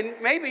even, and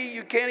maybe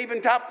you can't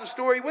even top the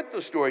story with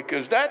the story,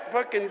 because that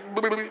fucking,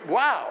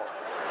 wow.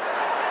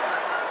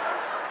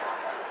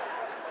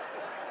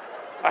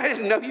 I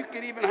didn't know you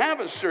could even have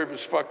a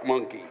service fuck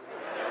monkey.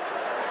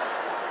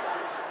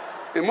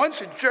 And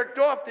once it jerked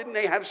off, didn't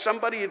they have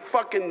somebody at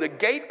fucking the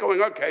gate going,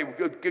 okay,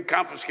 we'll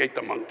confiscate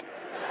the monkey?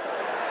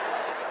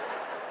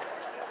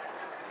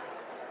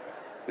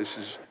 This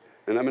is,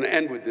 and I'm going to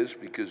end with this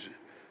because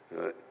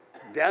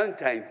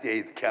Valentine's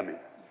Day is coming.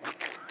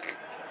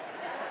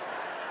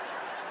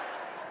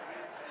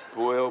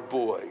 Boy, oh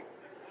boy.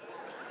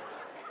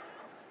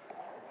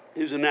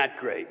 Isn't that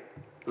great?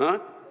 Huh?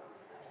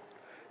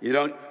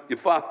 You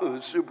follow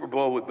the Super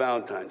Bowl with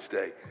Valentine's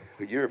Day,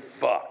 but you're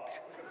fucked.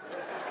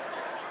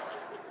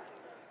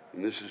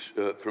 And this is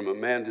from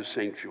Amanda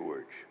St.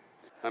 George.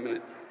 I'm going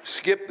to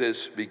skip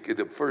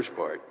the first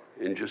part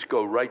and just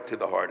go right to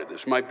the heart of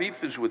this. My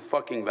beef is with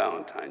fucking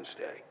Valentine's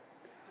Day.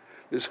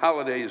 This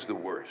holiday is the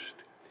worst.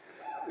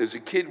 As a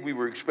kid, we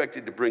were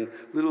expected to bring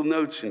little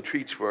notes and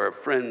treats for our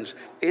friends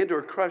and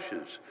or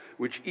crushes,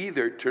 which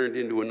either turned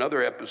into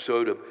another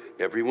episode of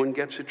Everyone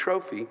Gets a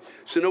Trophy,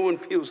 so no one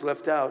feels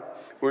left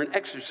out, or an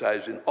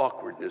exercise in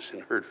awkwardness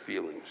and hurt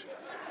feelings.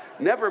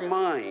 Never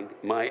mind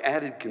my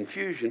added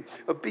confusion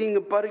of being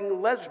a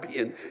budding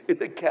lesbian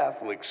in a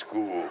Catholic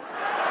school.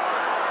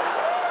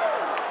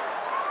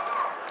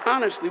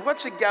 Honestly,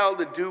 what's a gal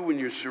to do when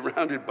you're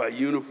surrounded by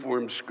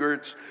uniform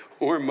skirts,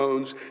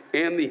 hormones,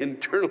 and the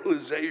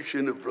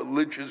internalization of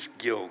religious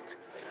guilt?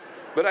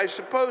 But I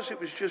suppose it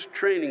was just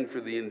training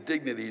for the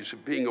indignities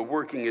of being a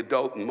working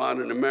adult in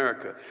modern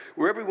America,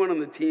 where everyone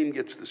on the team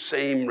gets the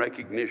same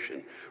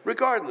recognition,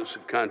 regardless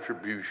of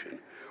contribution,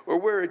 or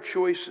where a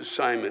choice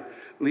assignment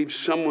leaves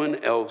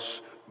someone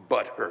else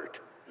butthurt,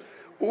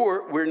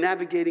 or where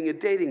navigating a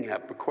dating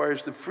app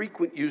requires the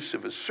frequent use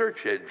of a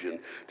search engine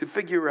to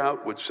figure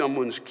out what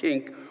someone's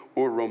kink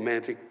or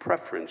romantic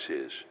preference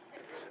is.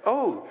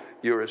 Oh,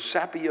 you're a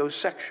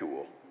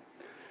sapiosexual.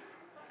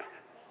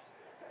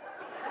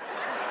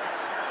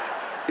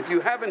 If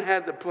you haven't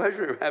had the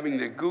pleasure of having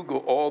to Google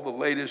all the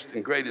latest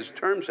and greatest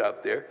terms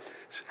out there,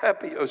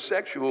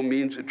 sapiosexual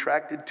means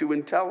attracted to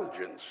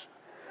intelligence.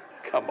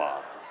 Come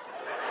on.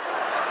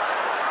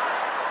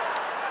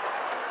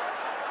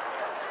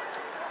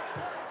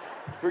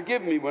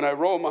 Forgive me when I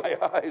roll my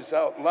eyes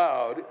out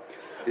loud.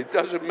 It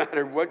doesn't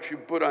matter what you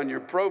put on your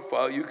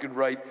profile. You could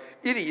write,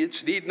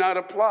 idiots need not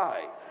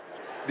apply.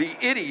 The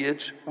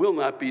idiots will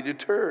not be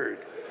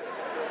deterred.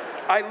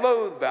 I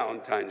loathe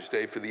Valentine's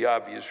Day for the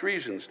obvious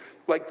reasons,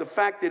 like the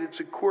fact that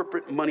it's a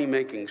corporate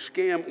money-making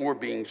scam, or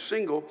being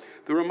single,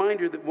 the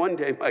reminder that one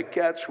day my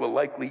cats will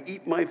likely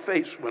eat my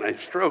face when I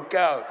stroke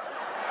out.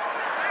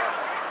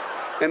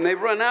 And they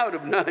run out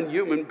of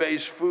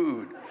non-human-based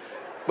food.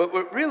 But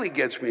what really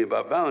gets me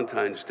about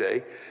Valentine's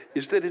Day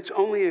is that it's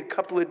only a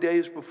couple of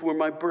days before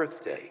my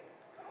birthday,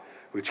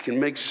 which can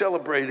make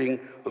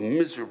celebrating a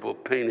miserable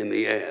pain in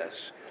the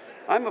ass.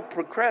 I'm a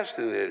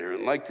procrastinator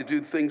and like to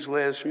do things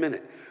last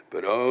minute.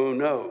 But oh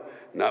no,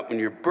 not when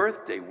your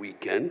birthday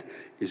weekend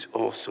is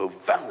also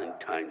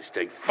Valentine's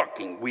Day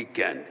fucking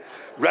weekend.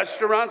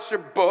 Restaurants are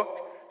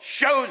booked,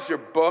 shows are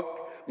booked,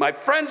 my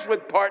friends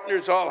with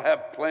partners all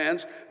have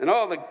plans, and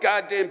all the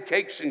goddamn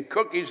cakes and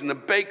cookies in the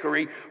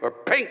bakery are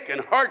pink and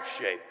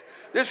heart-shaped.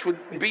 This would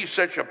be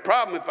such a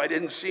problem if I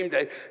didn't seem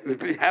to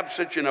have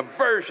such an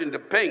aversion to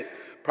pink,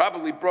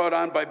 probably brought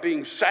on by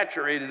being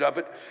saturated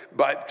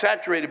by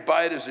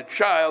it as a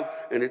child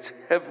and its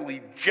heavily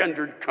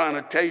gendered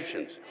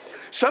connotations.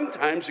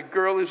 Sometimes a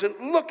girl isn't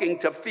looking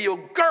to feel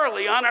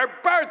girly on her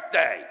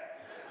birthday.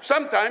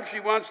 Sometimes she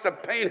wants to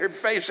paint her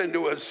face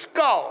into a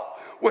skull,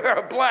 wear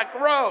a black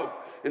robe,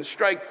 and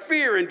strike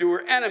fear into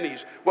her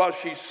enemies while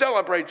she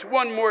celebrates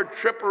one more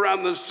trip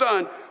around the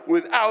sun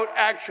without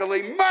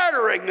actually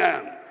murdering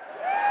them.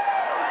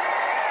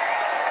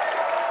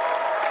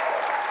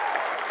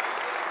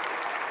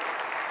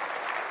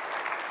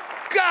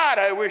 God,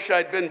 I wish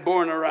I'd been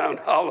born around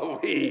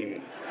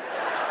Halloween.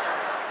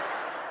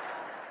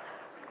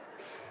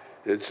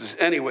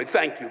 Anyway,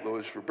 thank you,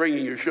 Louis, for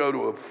bringing your show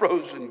to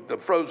the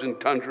frozen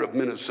tundra of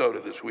Minnesota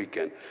this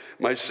weekend.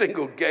 My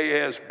single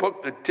gay ass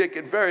booked a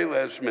ticket very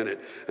last minute,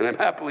 and I'm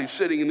happily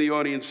sitting in the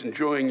audience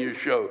enjoying your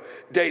show,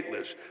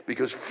 dateless,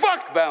 because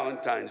fuck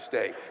Valentine's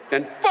Day,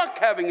 and fuck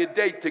having a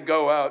date to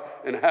go out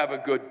and have a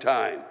good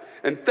time.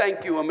 And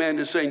thank you,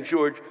 Amanda St.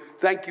 George.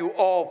 Thank you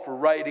all for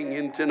writing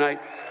in tonight.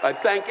 I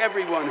thank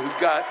everyone who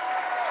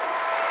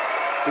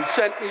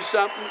sent me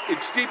something.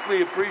 It's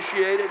deeply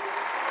appreciated.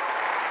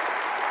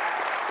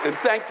 And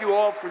thank you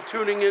all for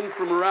tuning in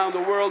from around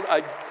the world.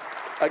 I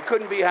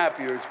couldn't be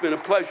happier. It's been a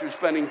pleasure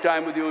spending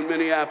time with you in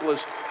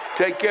Minneapolis.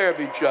 Take care of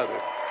each other.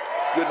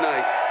 Good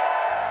night.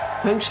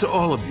 Thanks to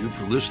all of you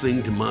for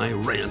listening to my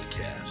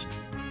Rantcast.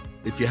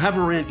 If you have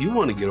a rant you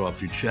want to get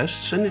off your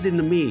chest, send it in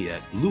to me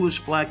at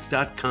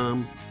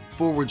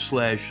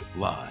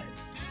lewisblack.com/live.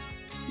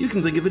 You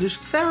can think of it as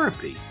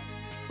therapy,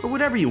 or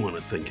whatever you want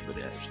to think of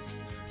it as.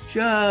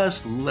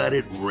 Just let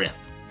it rip.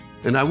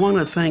 And I want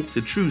to thank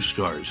the true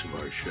stars of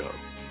our show,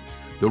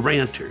 the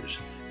ranters,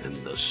 and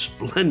the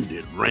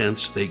splendid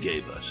rants they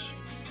gave us.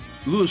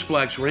 Louis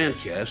Black's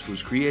Rantcast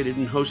was created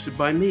and hosted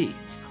by me,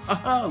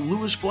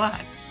 Louis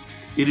Black.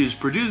 It is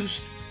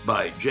produced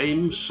by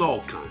James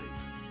Salkind.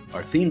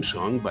 Our theme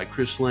song by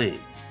Chris Lane.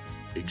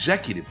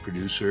 Executive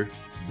producer,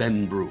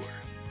 Ben Brewer.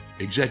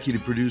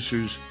 Executive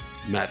producers,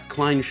 Matt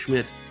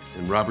Kleinschmidt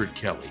and Robert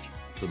Kelly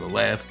for the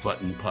Laugh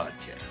Button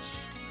Podcast.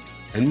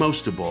 And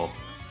most of all,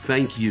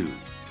 thank you,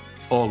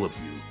 all of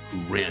you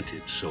who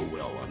ranted so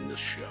well on this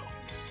show.